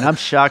Ritchie, and I'm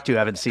shocked you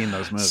haven't seen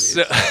those movies.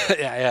 So,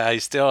 yeah, I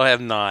still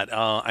have not.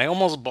 I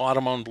almost bought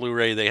them on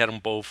Blu-ray. They had them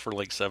both for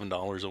like $7 at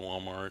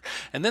Walmart,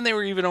 and then they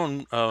were even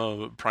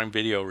on Prime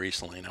Video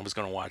recently. And I was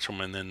going to watch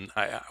them, and then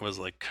I was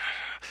like,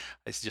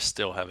 I just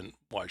still haven't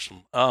watched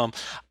them.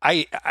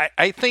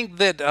 I think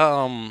that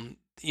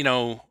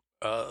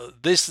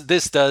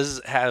this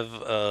does have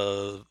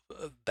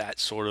that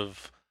sort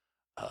of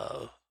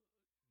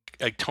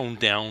a toned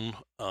down,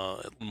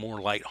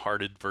 more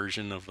lighthearted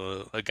version of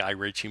a Guy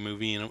Ritchie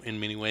movie in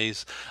many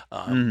ways.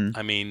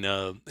 I mean,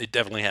 it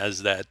definitely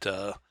has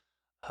that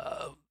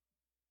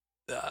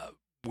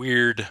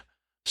weird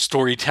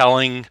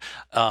storytelling,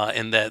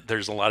 and that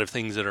there's a lot of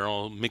things that are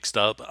all mixed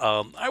up.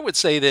 I would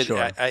say that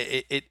Sure.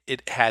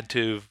 it had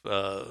to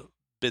have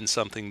been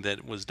something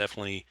that was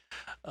definitely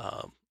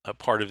a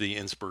part of the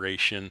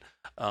inspiration.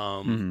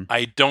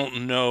 I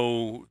don't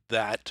know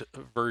that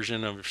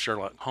version of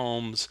Sherlock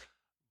Holmes,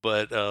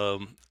 but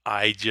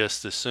I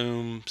just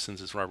assume,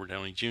 since it's Robert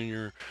Downey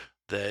Jr.,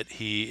 that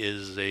he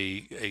is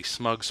a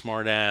smug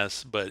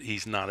smartass, but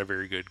he's not a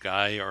very good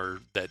guy, or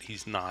that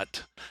he's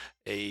not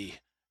a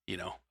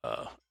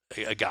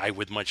a guy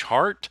with much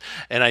heart.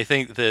 And I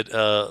think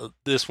that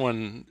this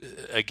one,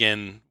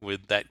 again,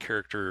 with that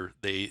character,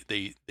 they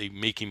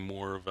make him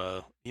more of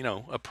a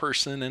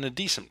person, and a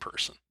decent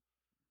person.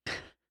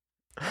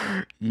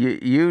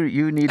 You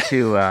need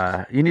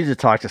to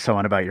talk to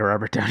someone about your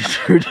Robert Downey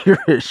Jr.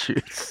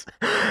 issues.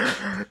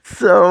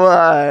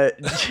 So,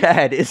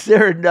 Chad, is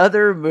there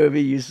another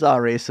movie you saw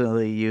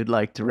recently you'd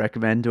like to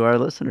recommend to our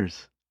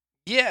listeners?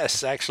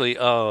 Yes, actually,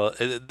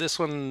 this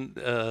one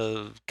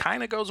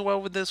kind of goes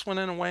well with this one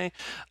in a way.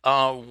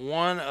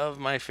 One of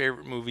my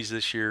favorite movies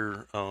this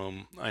year,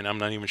 and I'm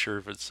not even sure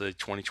if it's a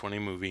 2020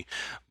 movie,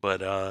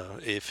 but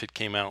if it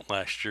came out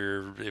last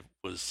year, it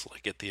was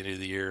like at the end of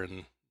the year,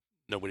 and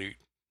nobody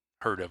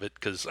heard of it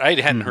because I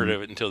hadn't heard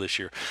of it until this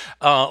year.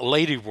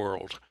 Lady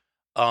World.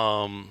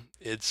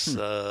 It's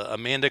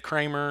Amanda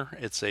Kramer.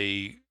 It's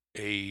a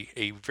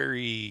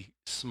very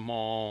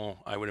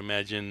small, I would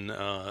imagine,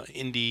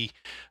 indie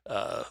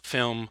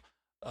film.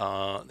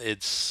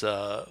 It's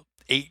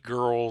 8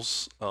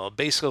 girls.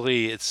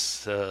 Basically,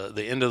 it's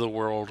the end of the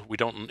world. We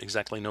don't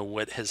exactly know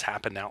what has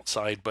happened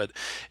outside, but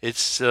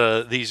it's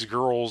these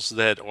girls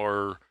that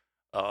are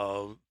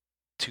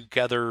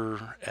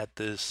together at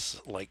this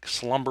like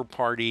slumber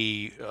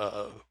party.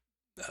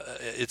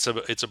 It's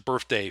a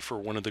birthday for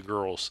one of the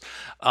girls,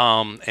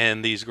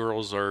 and these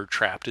girls are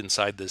trapped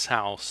inside this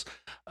house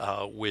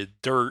with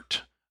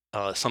dirt.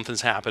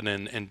 Something's happened,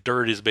 and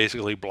dirt has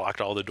basically blocked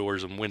all the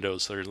doors and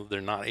windows, so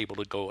they're not able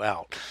to go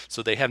out.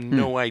 So they have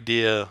no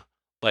idea,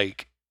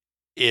 like,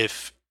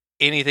 if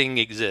anything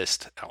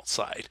exists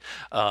outside.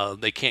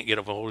 They can't get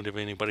a hold of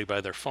anybody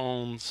by their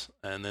phones,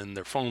 and then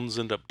their phones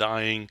end up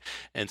dying.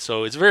 And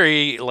so it's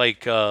very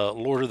like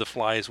Lord of the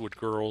Flies with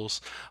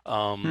girls.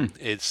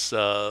 It's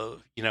I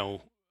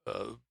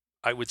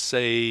would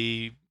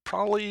say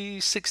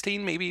probably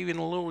 16, maybe even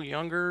a little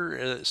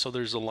younger. So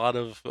there's a lot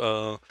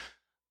of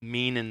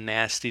mean and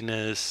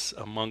nastiness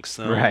amongst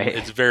them. Right.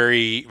 It's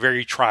very,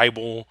 very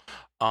tribal.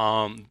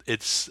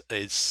 It's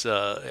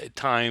at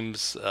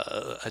times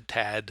a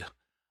tad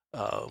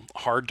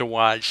hard to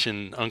watch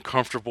and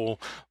uncomfortable,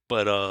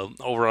 but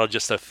overall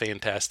just a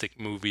fantastic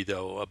movie,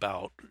 though,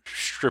 about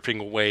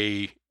stripping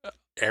away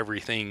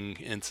everything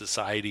in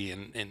society,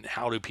 and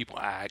how do people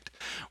act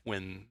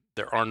when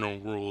there are no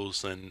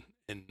rules, and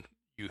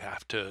you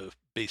have to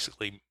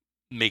basically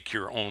make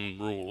your own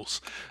rules.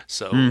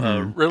 So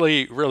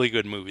really, really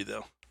good movie,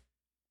 though.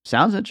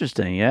 Sounds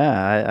interesting.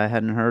 Yeah, I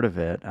hadn't heard of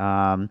it.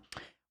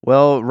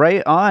 Well,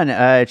 right on.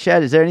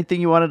 Chad, is there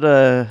anything you wanted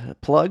to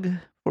plug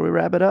before we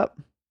wrap it up?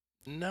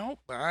 Nope,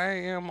 I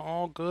am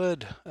all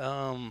good.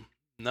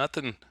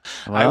 Nothing.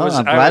 Well,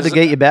 I'm glad to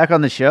get you back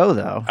on the show,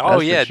 though. Oh,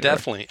 yeah, sure.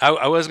 Definitely.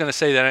 I was going to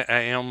say that I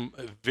am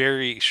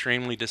very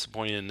extremely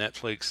disappointed in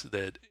Netflix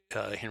that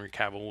Henry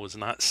Cavill was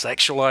not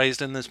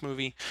sexualized in this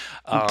movie.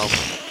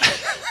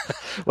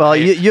 Well,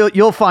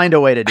 you'll find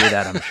a way to do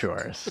that, I'm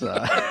sure. So.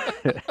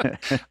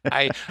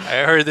 I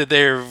heard that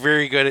they're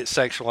very good at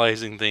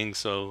sexualizing things,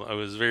 so I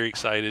was very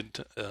excited,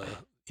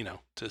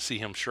 to see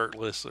him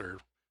shirtless or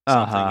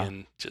something,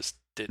 and just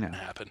didn't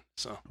happen.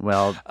 So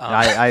well,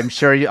 I'm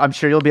sure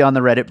you'll be on the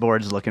Reddit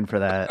boards looking for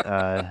that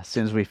as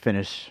soon as we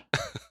finish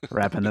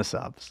wrapping this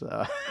up.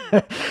 So,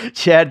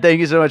 Chad, thank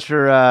you so much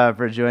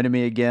for joining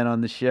me again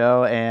on the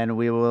show, and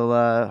we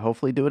will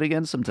hopefully do it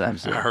again sometime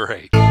soon. All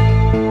right.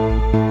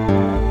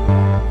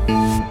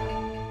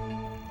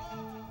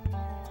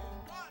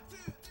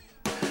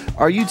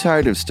 Are you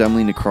tired of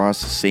stumbling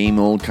across the same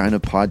old kind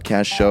of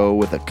podcast show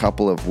with a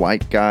couple of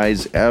white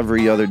guys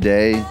every other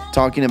day,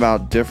 talking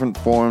about different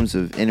forms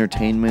of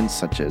entertainment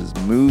such as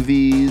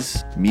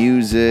movies,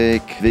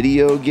 music,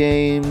 video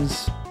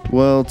games?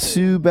 Well,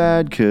 too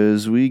bad,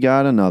 because we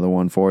got another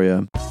one for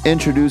you.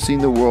 Introducing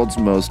the world's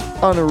most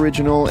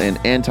unoriginal and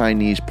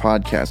anti-niche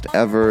podcast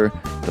ever,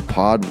 the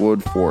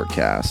Podwood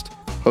Forecast.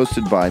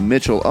 Hosted by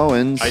Mitchell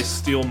Owens. I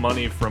steal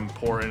money from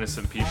poor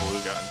innocent people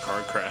who got in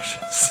car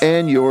crashes.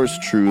 And yours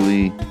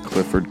truly,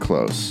 Clifford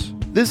Close.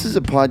 This is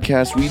a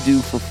podcast we do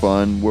for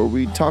fun where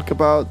we talk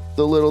about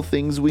the little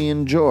things we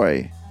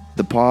enjoy.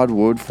 The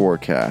Podwood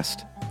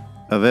Forecast.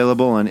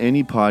 Available on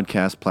any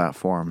podcast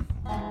platform.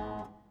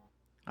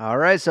 All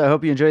right, so I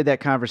hope you enjoyed that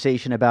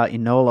conversation about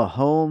Enola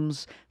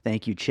Holmes.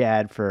 Thank you,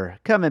 Chad, for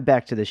coming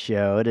back to the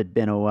show. It had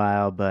been a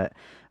while, but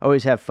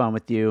always have fun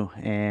with you,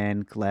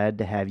 and glad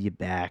to have you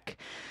back.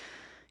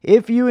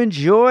 If you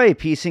enjoy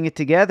piecing it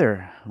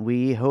together,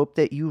 we hope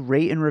that you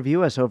rate and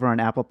review us over on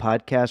Apple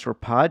Podcasts or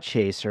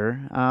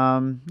Podchaser.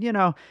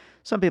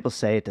 Some people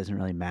say it doesn't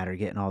really matter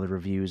getting all the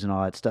reviews and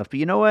all that stuff,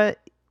 but you know what?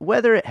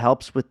 Whether it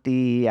helps with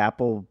the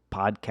Apple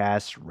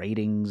Podcasts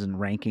ratings and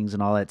rankings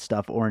and all that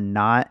stuff or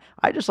not,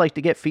 I just like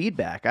to get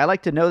feedback. I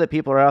like to know that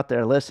people are out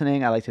there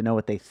listening. I like to know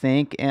what they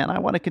think, and I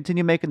want to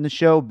continue making the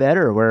show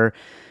better.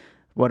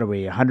 What are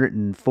we,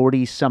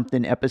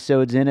 140-something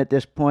episodes in at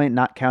this point,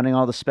 not counting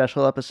all the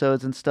special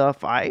episodes and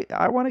stuff. I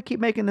want to keep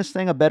making this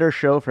thing a better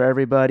show for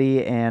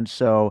everybody, and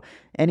so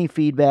any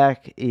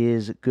feedback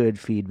is good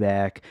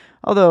feedback.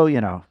 Although,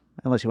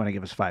 unless you want to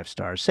give us 5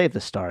 stars, save the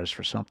stars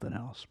for something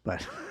else.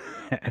 But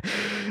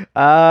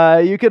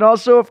you can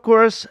also, of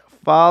course,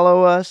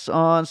 follow us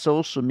on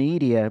social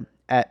media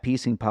at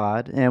Piecing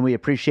Pod, and we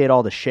appreciate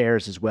all the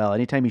shares as well.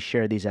 Anytime you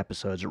share these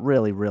episodes, it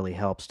really, really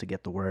helps to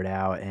get the word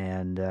out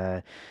and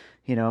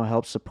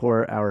help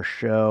support our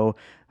show.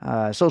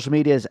 Social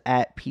media is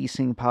at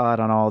Piecing Pod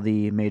on all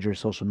the major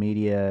social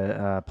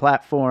media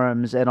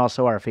platforms, and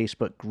also our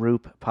Facebook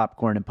group,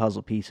 Popcorn and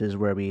Puzzle Pieces,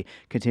 where we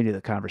continue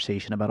the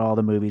conversation about all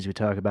the movies we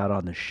talk about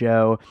on the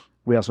show.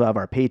 We also have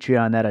our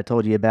Patreon that I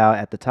told you about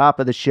at the top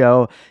of the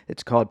show.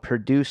 It's called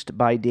Produced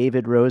by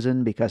David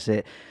Rosen because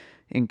it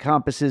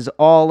encompasses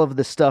all of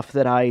the stuff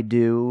that I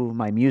do,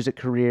 my music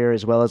career,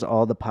 as well as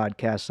all the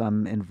podcasts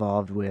I'm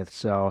involved with.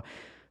 So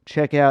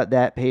check out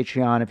that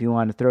Patreon if you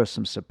want to throw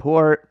some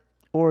support,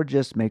 or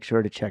just make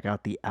sure to check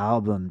out the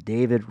album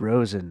David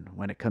Rosen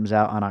when it comes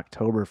out on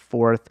October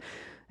 4th.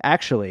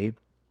 Actually,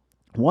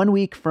 1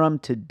 week from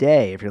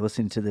today, if you're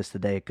listening to this the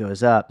day it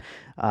goes up,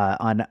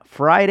 on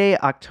Friday,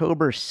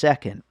 October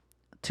 2nd,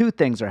 2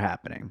 things are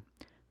happening.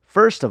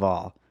 First of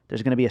all,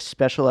 there's going to be a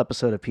special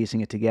episode of Piecing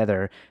It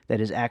Together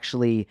that is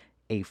actually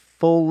a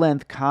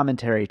full-length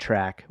commentary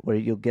track where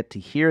you'll get to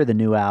hear the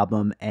new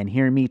album and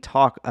hear me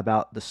talk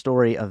about the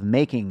story of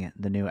making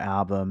the new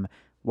album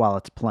while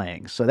it's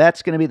playing. So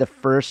that's going to be the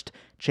first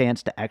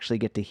chance to actually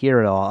get to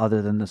hear it all,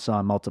 other than the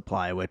song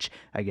Multiply, which,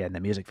 again,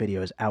 the music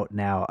video is out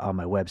now on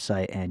my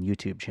website and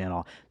YouTube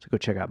channel, so go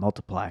check out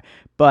Multiply.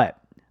 But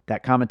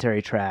that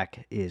commentary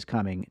track is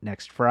coming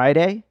next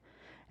Friday,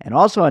 and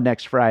also on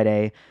next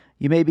Friday,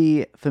 you may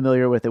be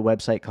familiar with a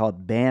website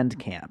called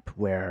Bandcamp,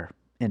 where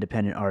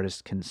independent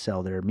artists can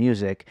sell their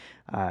music.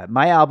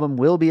 My album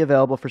will be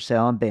available for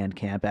sale on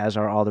Bandcamp, as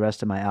are all the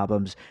rest of my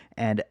albums.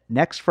 And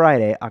next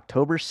Friday,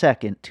 October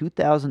 2nd,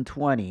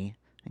 2020,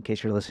 in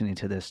case you're listening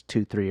to this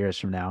 2-3 years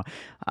from now,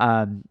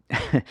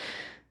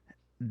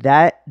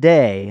 that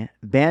day,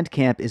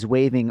 Bandcamp is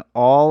waiving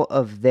all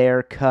of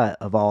their cut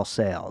of all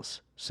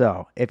sales.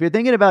 So if you're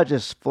thinking about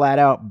just flat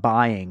out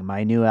buying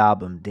my new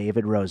album,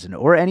 David Rosen,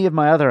 or any of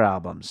my other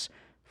albums,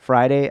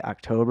 Friday,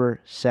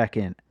 October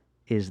 2nd,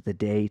 is the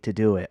day to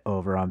do it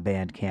over on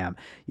Bandcamp.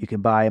 You can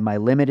buy my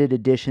limited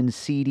edition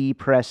CD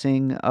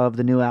pressing of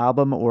the new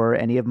album or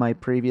any of my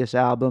previous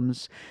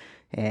albums,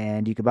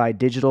 and you can buy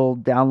digital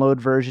download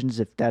versions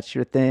if that's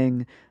your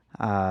thing,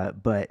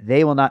 but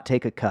they will not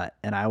take a cut,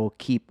 and I will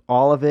keep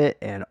all of it,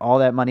 and all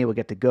that money will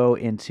get to go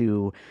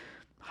into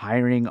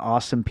hiring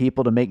awesome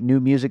people to make new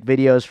music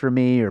videos for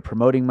me, or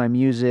promoting my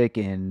music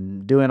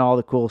and doing all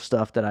the cool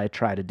stuff that I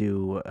try to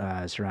do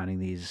surrounding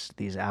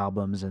these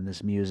albums and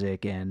this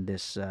music and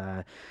this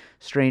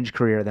strange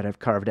career that I've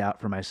carved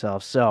out for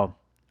myself. So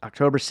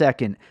October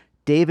 2nd,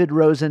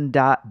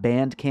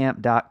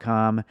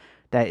 davidrosen.bandcamp.com.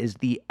 That is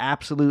the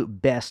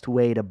absolute best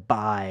way to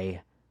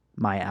buy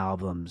my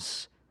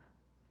albums.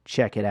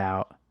 Check it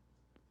out.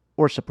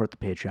 Or support the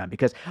Patreon,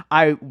 because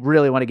I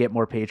really want to get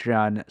more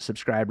Patreon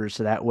subscribers,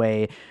 so that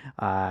way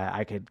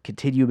I could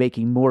continue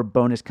making more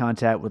bonus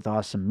content with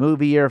awesome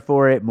movie year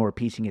for it, more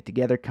Piecing It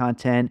Together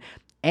content,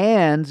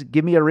 and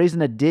give me a reason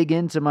to dig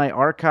into my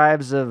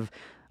archives of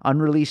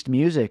unreleased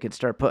music and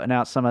start putting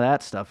out some of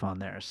that stuff on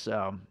there.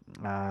 So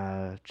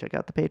check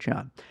out the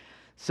Patreon.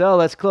 So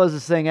let's close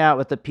this thing out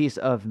with a piece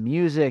of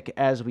music,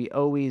 as we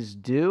always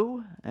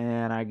do,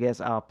 and I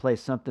guess I'll play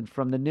something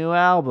from the new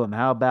album.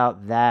 How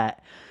about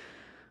that?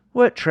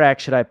 What track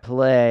should I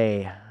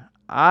play?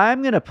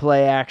 I'm going to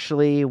play,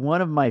 actually,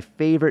 one of my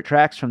favorite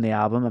tracks from the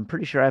album. I'm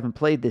pretty sure I haven't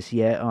played this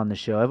yet on the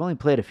show. I've only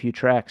played a few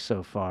tracks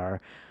so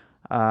far.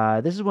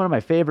 This is one of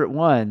my favorite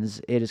ones.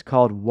 It is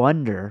called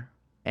Wonder,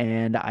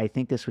 and I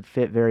think this would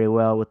fit very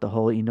well with the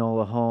whole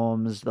Enola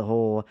Holmes, the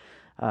whole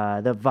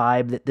the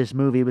vibe that this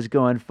movie was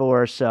going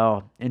for.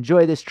 So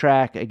enjoy this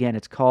track. Again,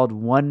 it's called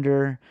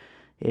Wonder.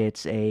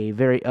 It's a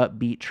very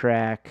upbeat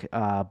track,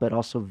 but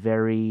also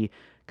very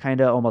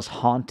kind of almost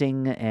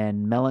haunting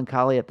and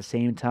melancholy at the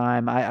same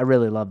time. I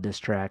really love this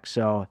track,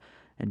 so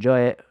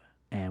enjoy it,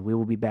 and we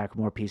will be back with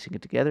more Piecing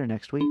It Together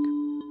next week.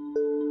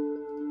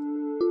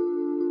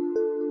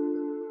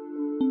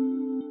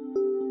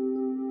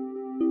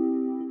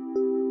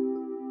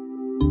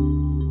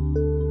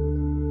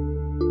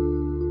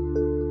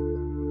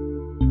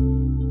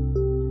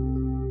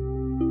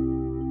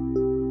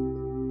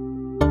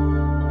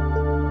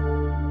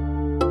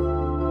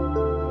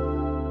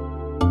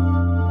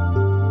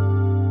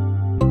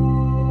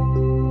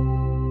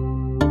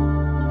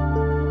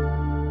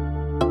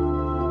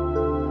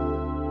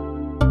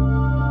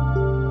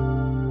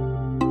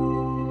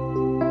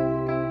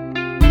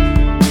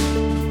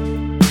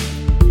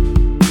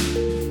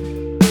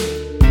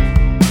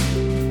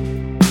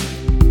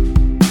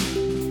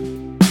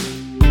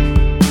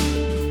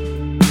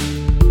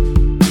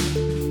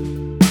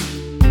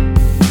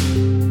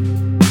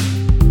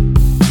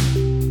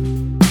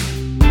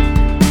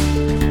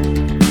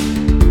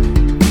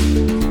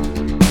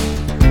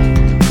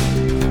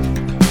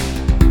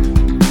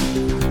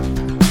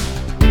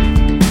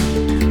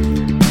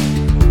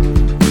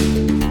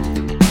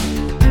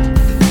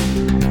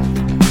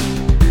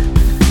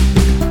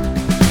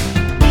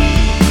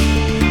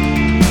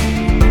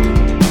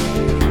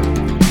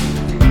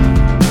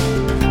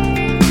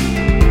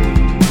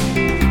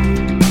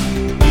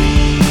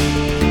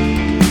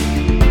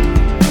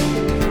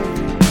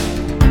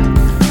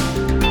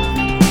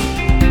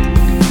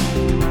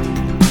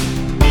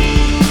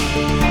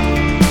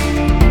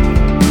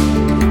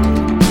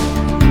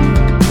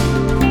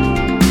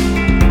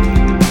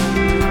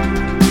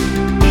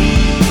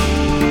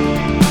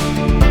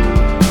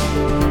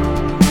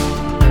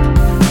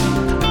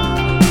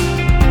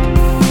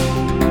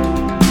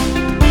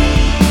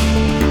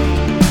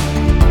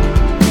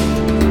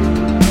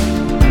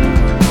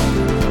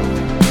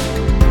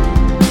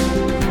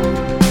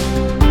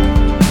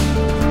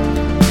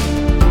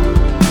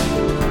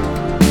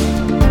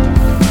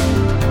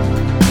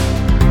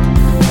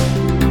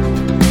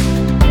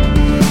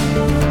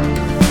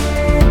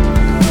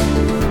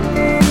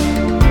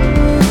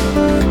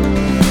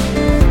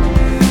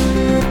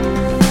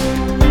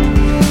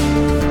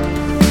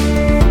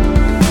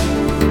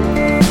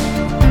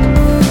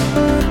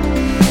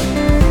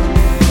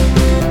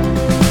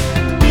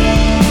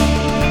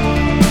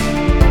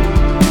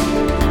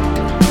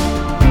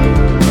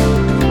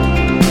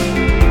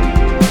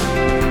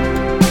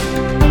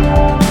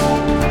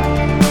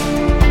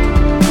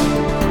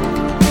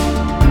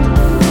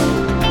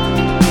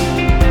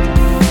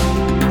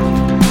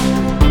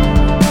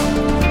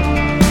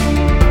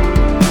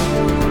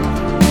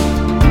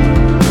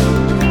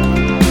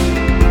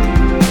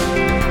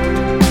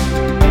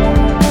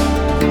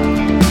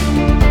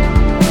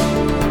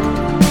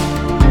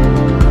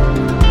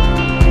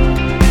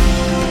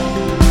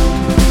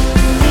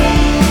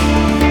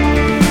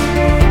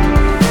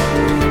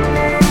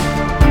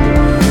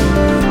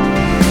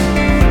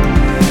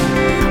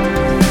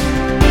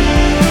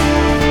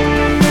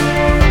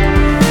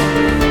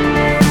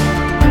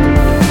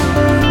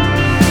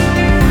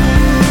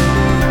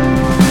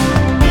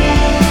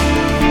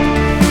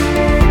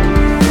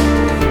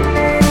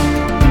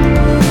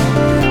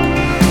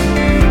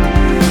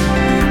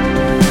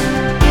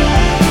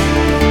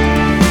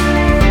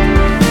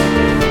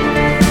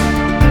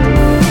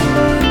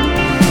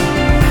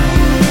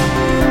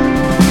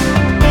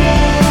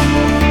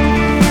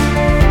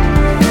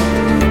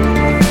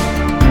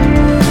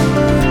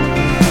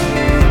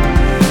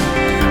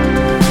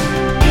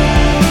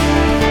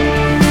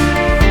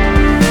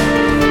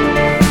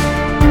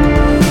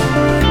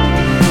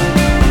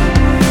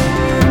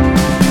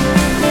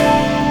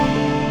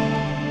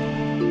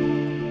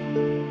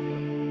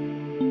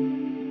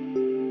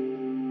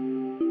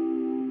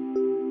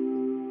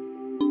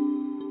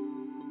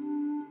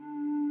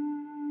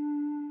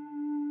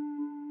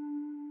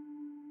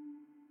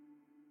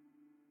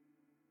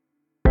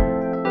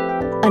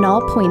 An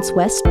All Points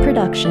West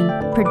production,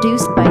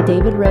 produced by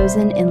David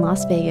Rosen in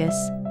Las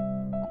Vegas.